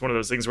think it's one of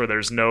those things where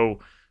there's no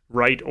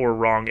right or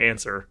wrong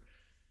answer.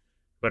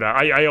 But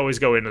I always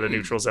go into the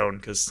neutral zone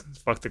because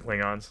fuck the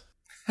Klingons.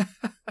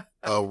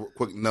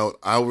 Quick note,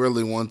 I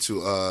really want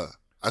to...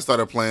 I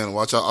started playing,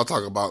 I'll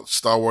talk about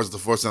Star Wars The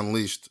Force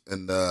Unleashed,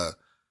 and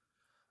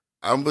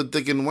I've been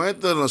thinking, why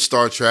isn't there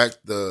Star Trek,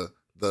 the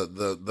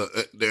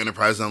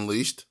Enterprise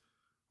Unleashed?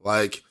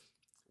 Like,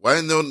 why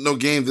isn't there no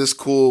game this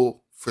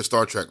cool for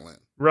Star Trek land?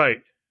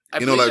 Right.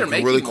 Like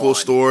a really cool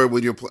story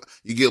when you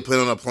get put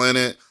on a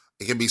planet.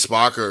 It can be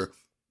Spock or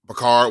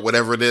Picard,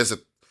 whatever it is,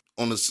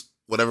 on this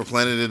whatever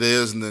planet it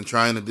is, and then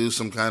trying to do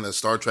some kind of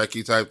Star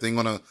Trek-y type thing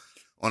on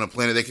a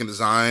planet they can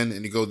design,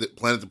 and you go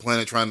planet to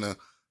planet trying to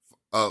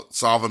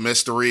solve a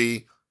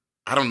mystery.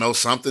 I don't know,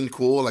 something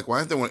cool. Like,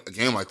 why isn't there a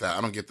game like that?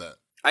 I don't get that.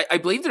 I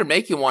believe they're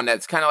making one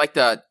that's kind of like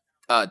the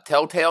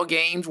Telltale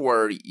games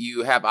where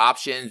you have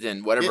options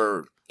and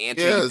whatever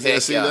answer you pick. Yeah,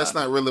 see, that's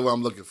not really what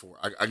I'm looking for.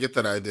 I get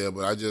that idea,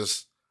 but I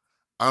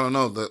don't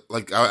know.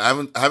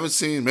 I haven't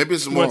seen. Maybe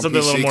it's more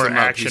something PC, a little more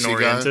action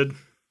oriented.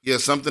 Yeah,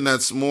 something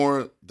that's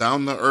more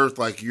down the earth,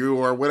 like you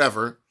or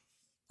whatever.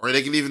 Or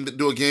they can even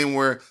do a game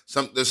where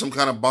there's some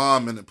kind of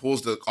bomb and it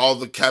pulls all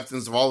the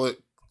captains of all the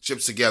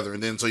ships together,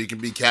 and then so you can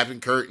be Captain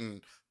Kirk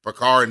and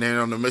Picard, and they're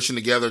on a mission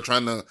together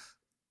trying to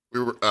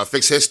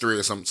fix history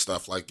or some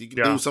stuff. Like you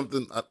can do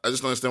something. I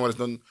just don't understand why there's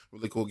none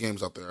really cool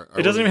games out there.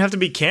 It doesn't even have to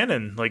be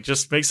canon. Like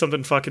just make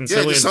something fucking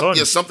silly and fun.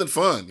 Yeah, something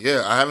fun.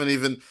 Yeah, I haven't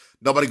even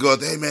nobody go,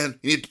 hey man,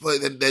 you need to play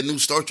that new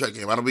Star Trek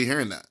game. I don't be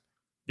hearing that.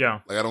 Yeah,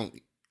 like I don't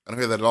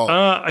hear that at all.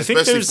 I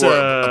think there's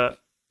a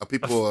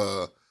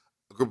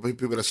group of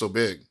people that's so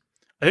big.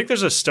 I think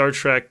there's a Star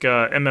Trek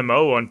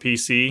MMO on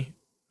PC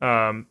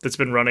that's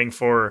been running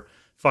for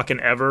fucking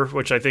ever,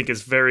 which I think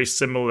is very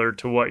similar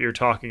to what you're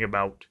talking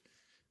about.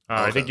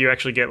 Okay. I think you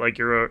actually get like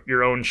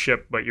your own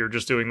ship, but you're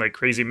just doing like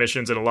crazy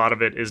missions, and a lot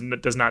of it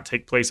does not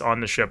take place on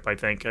the ship. I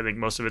think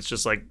most of it's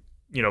just like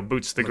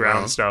boots to the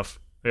ground stuff.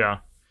 Yeah,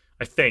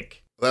 I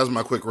think that was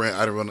my quick rant.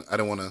 I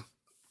didn't want to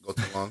go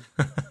too long.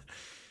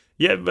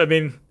 Yeah, I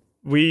mean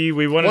we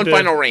wanted one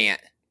final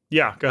rant.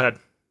 Yeah, go ahead.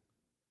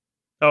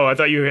 Oh, I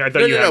thought you had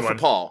one. For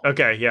Paul.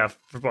 Okay, yeah,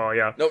 for Paul,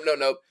 yeah. Nope.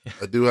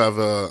 I do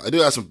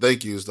have some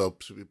thank yous though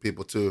to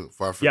people too.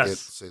 Before I forget to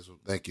say some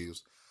thank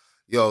yous.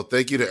 Yo,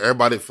 thank you to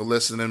everybody for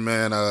listening,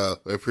 man.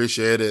 We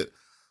appreciate it.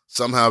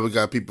 Somehow we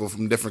got people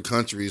from different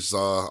countries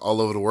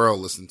all over the world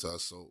listening to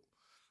us, so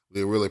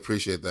we really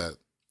appreciate that.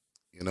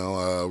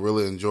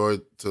 Really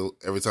enjoyed to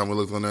every time we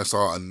looked on there,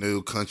 saw a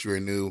new country,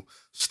 a new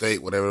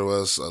state, whatever it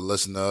was,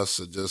 listen to us.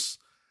 It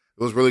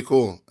was really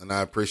cool, and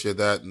I appreciate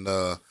that. And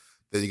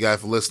thank you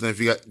guys for listening. If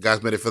you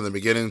guys made it from the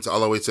beginning to all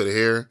the way to the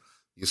here,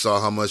 you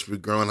saw how much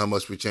we've grown, how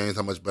much we changed,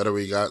 how much better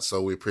we got.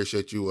 So we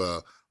appreciate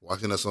you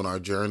watching us on our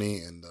journey,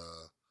 and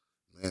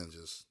man,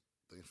 just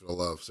thanks for the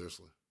love,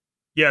 seriously.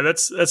 Yeah,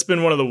 that's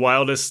been one of the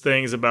wildest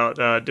things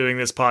about doing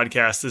this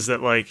podcast is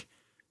that like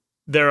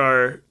there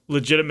are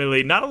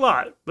legitimately not a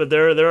lot, but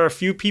there are a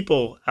few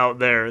people out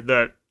there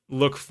that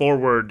look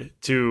forward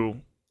to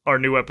our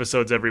new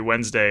episodes every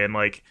Wednesday, and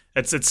like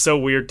it's so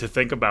weird to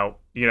think about,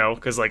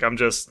 because like I'm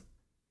just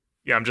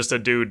a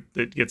dude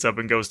that gets up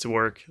and goes to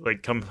work,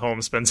 like come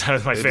home, spends time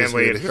with my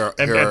family,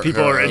 and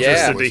people are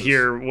interested to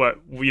hear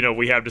what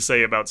we have to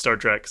say about Star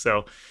Trek.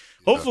 So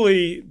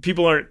hopefully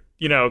people aren't,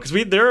 because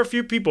there are a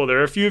few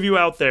of you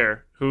out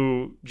there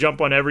who jump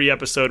on every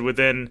episode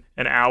within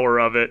an hour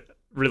of it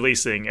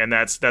releasing, and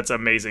that's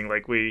amazing.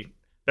 Like we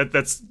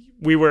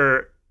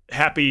were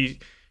happy,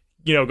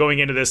 going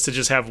into this to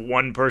just have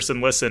one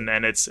person listen,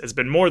 and it's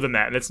been more than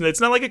that. And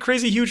it's not like a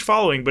crazy huge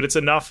following, but it's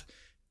enough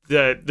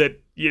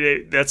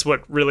that's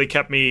what really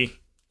kept me,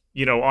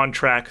 on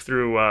track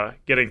through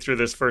getting through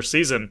this first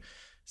season.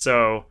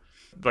 So,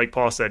 like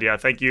Paul said, yeah,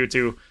 thank you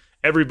to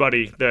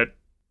everybody that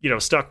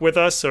stuck with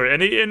us,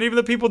 and even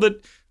the people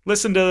that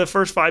listened to the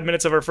first 5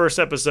 minutes of our first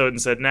episode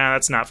and said, "Nah,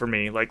 that's not for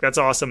me." Like that's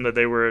awesome that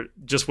they were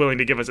just willing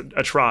to give us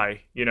a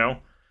try,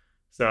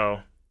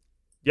 So,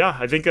 yeah,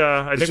 I think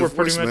we're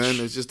pretty much. Man,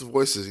 it's just the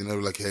voices,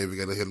 like, hey, we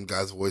gotta hear them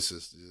guys'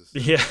 voices.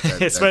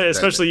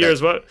 Especially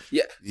yours. What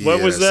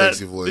was that?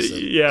 Sexy voice.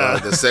 Yeah,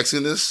 the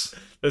sexiness,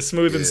 the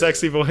smooth and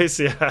sexy voice.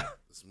 Yeah,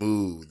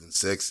 smooth and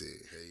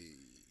sexy.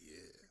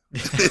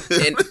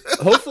 And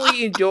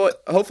hopefully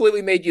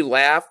we made you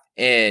laugh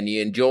and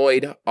you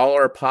enjoyed all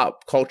our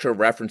pop culture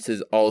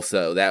references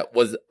also that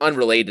was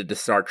unrelated to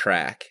Star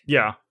Trek.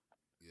 Yeah,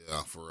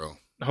 for real.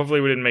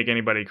 Hopefully we didn't make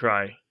anybody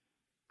cry,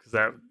 because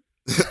that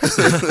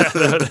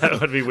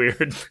would be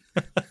weird.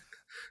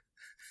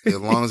 As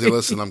long as they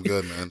listen, I'm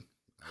good, man.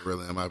 I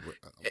really am.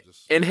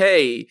 And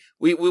hey,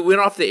 we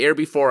went off the air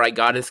before I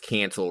got us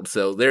canceled,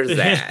 so there's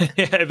that.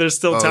 Yeah, there's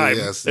still time.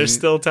 Yeah, there's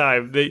still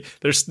time.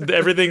 There's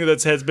everything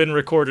that has been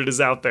recorded is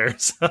out there.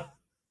 So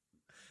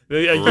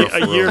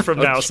a year from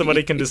now,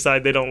 somebody can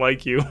decide they don't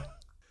like you.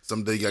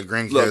 Someday you got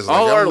grandkids. Look,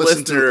 all our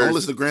listeners. I'll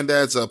listen to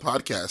Granddad's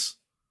podcast.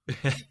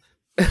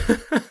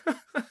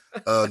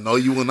 No,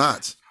 you will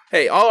not.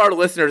 Hey, all our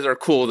listeners are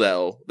cool,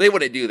 though. They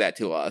wouldn't do that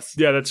to us.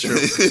 Yeah, that's true.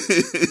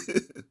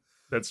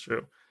 That's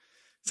true.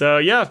 So,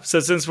 yeah. So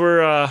since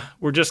we're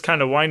just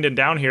kind of winding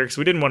down here, because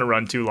we didn't want to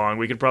run too long,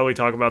 we could probably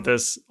talk about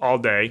this all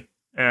day.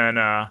 And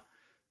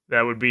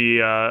that would be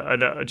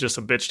just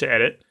a bitch to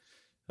edit.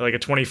 Like a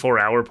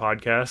 24-hour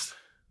podcast.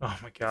 Oh,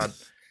 my God.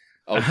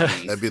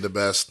 That'd be the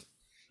best.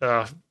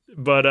 Yeah.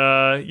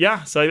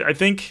 So I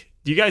think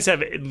you guys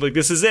have, like,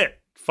 this is it.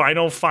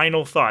 Final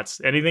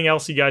thoughts. Anything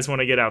else you guys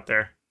want to get out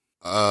there?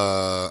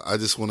 I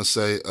just want to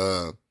say,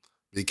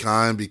 be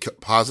kind, be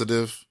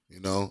positive,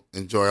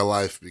 enjoy your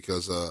life,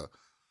 because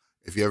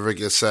if you ever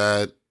get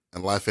sad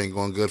and life ain't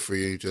going good for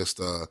you, just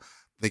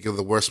think of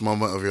the worst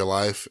moment of your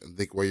life and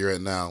think where you're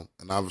at now.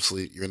 And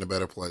obviously you're in a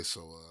better place.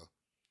 So,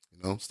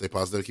 stay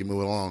positive, keep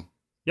moving along.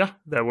 Yeah,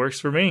 that works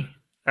for me.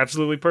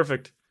 Absolutely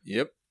perfect.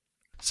 Yep.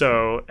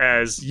 So,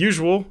 as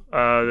usual,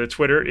 the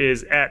Twitter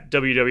is at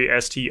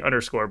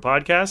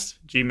WWST_podcast.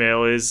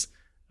 Gmail is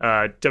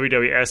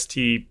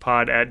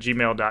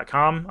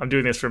wwstpod@gmail.com. I'm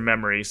doing this from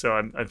memory, so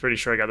I'm pretty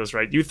sure I got this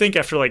right. You think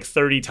after like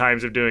 30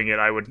 times of doing it,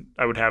 I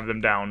would have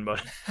them down,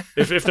 but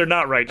if they're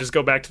not right, just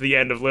go back to the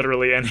end of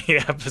literally any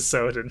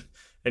episode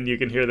and you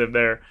can hear them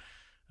there.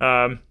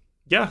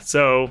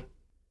 So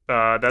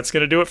that's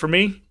going to do it for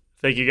me.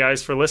 Thank you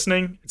guys for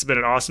listening. It's been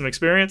an awesome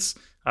experience,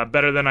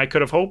 better than I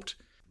could have hoped.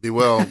 Be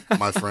well,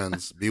 my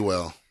friends. Be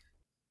well.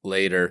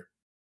 Later.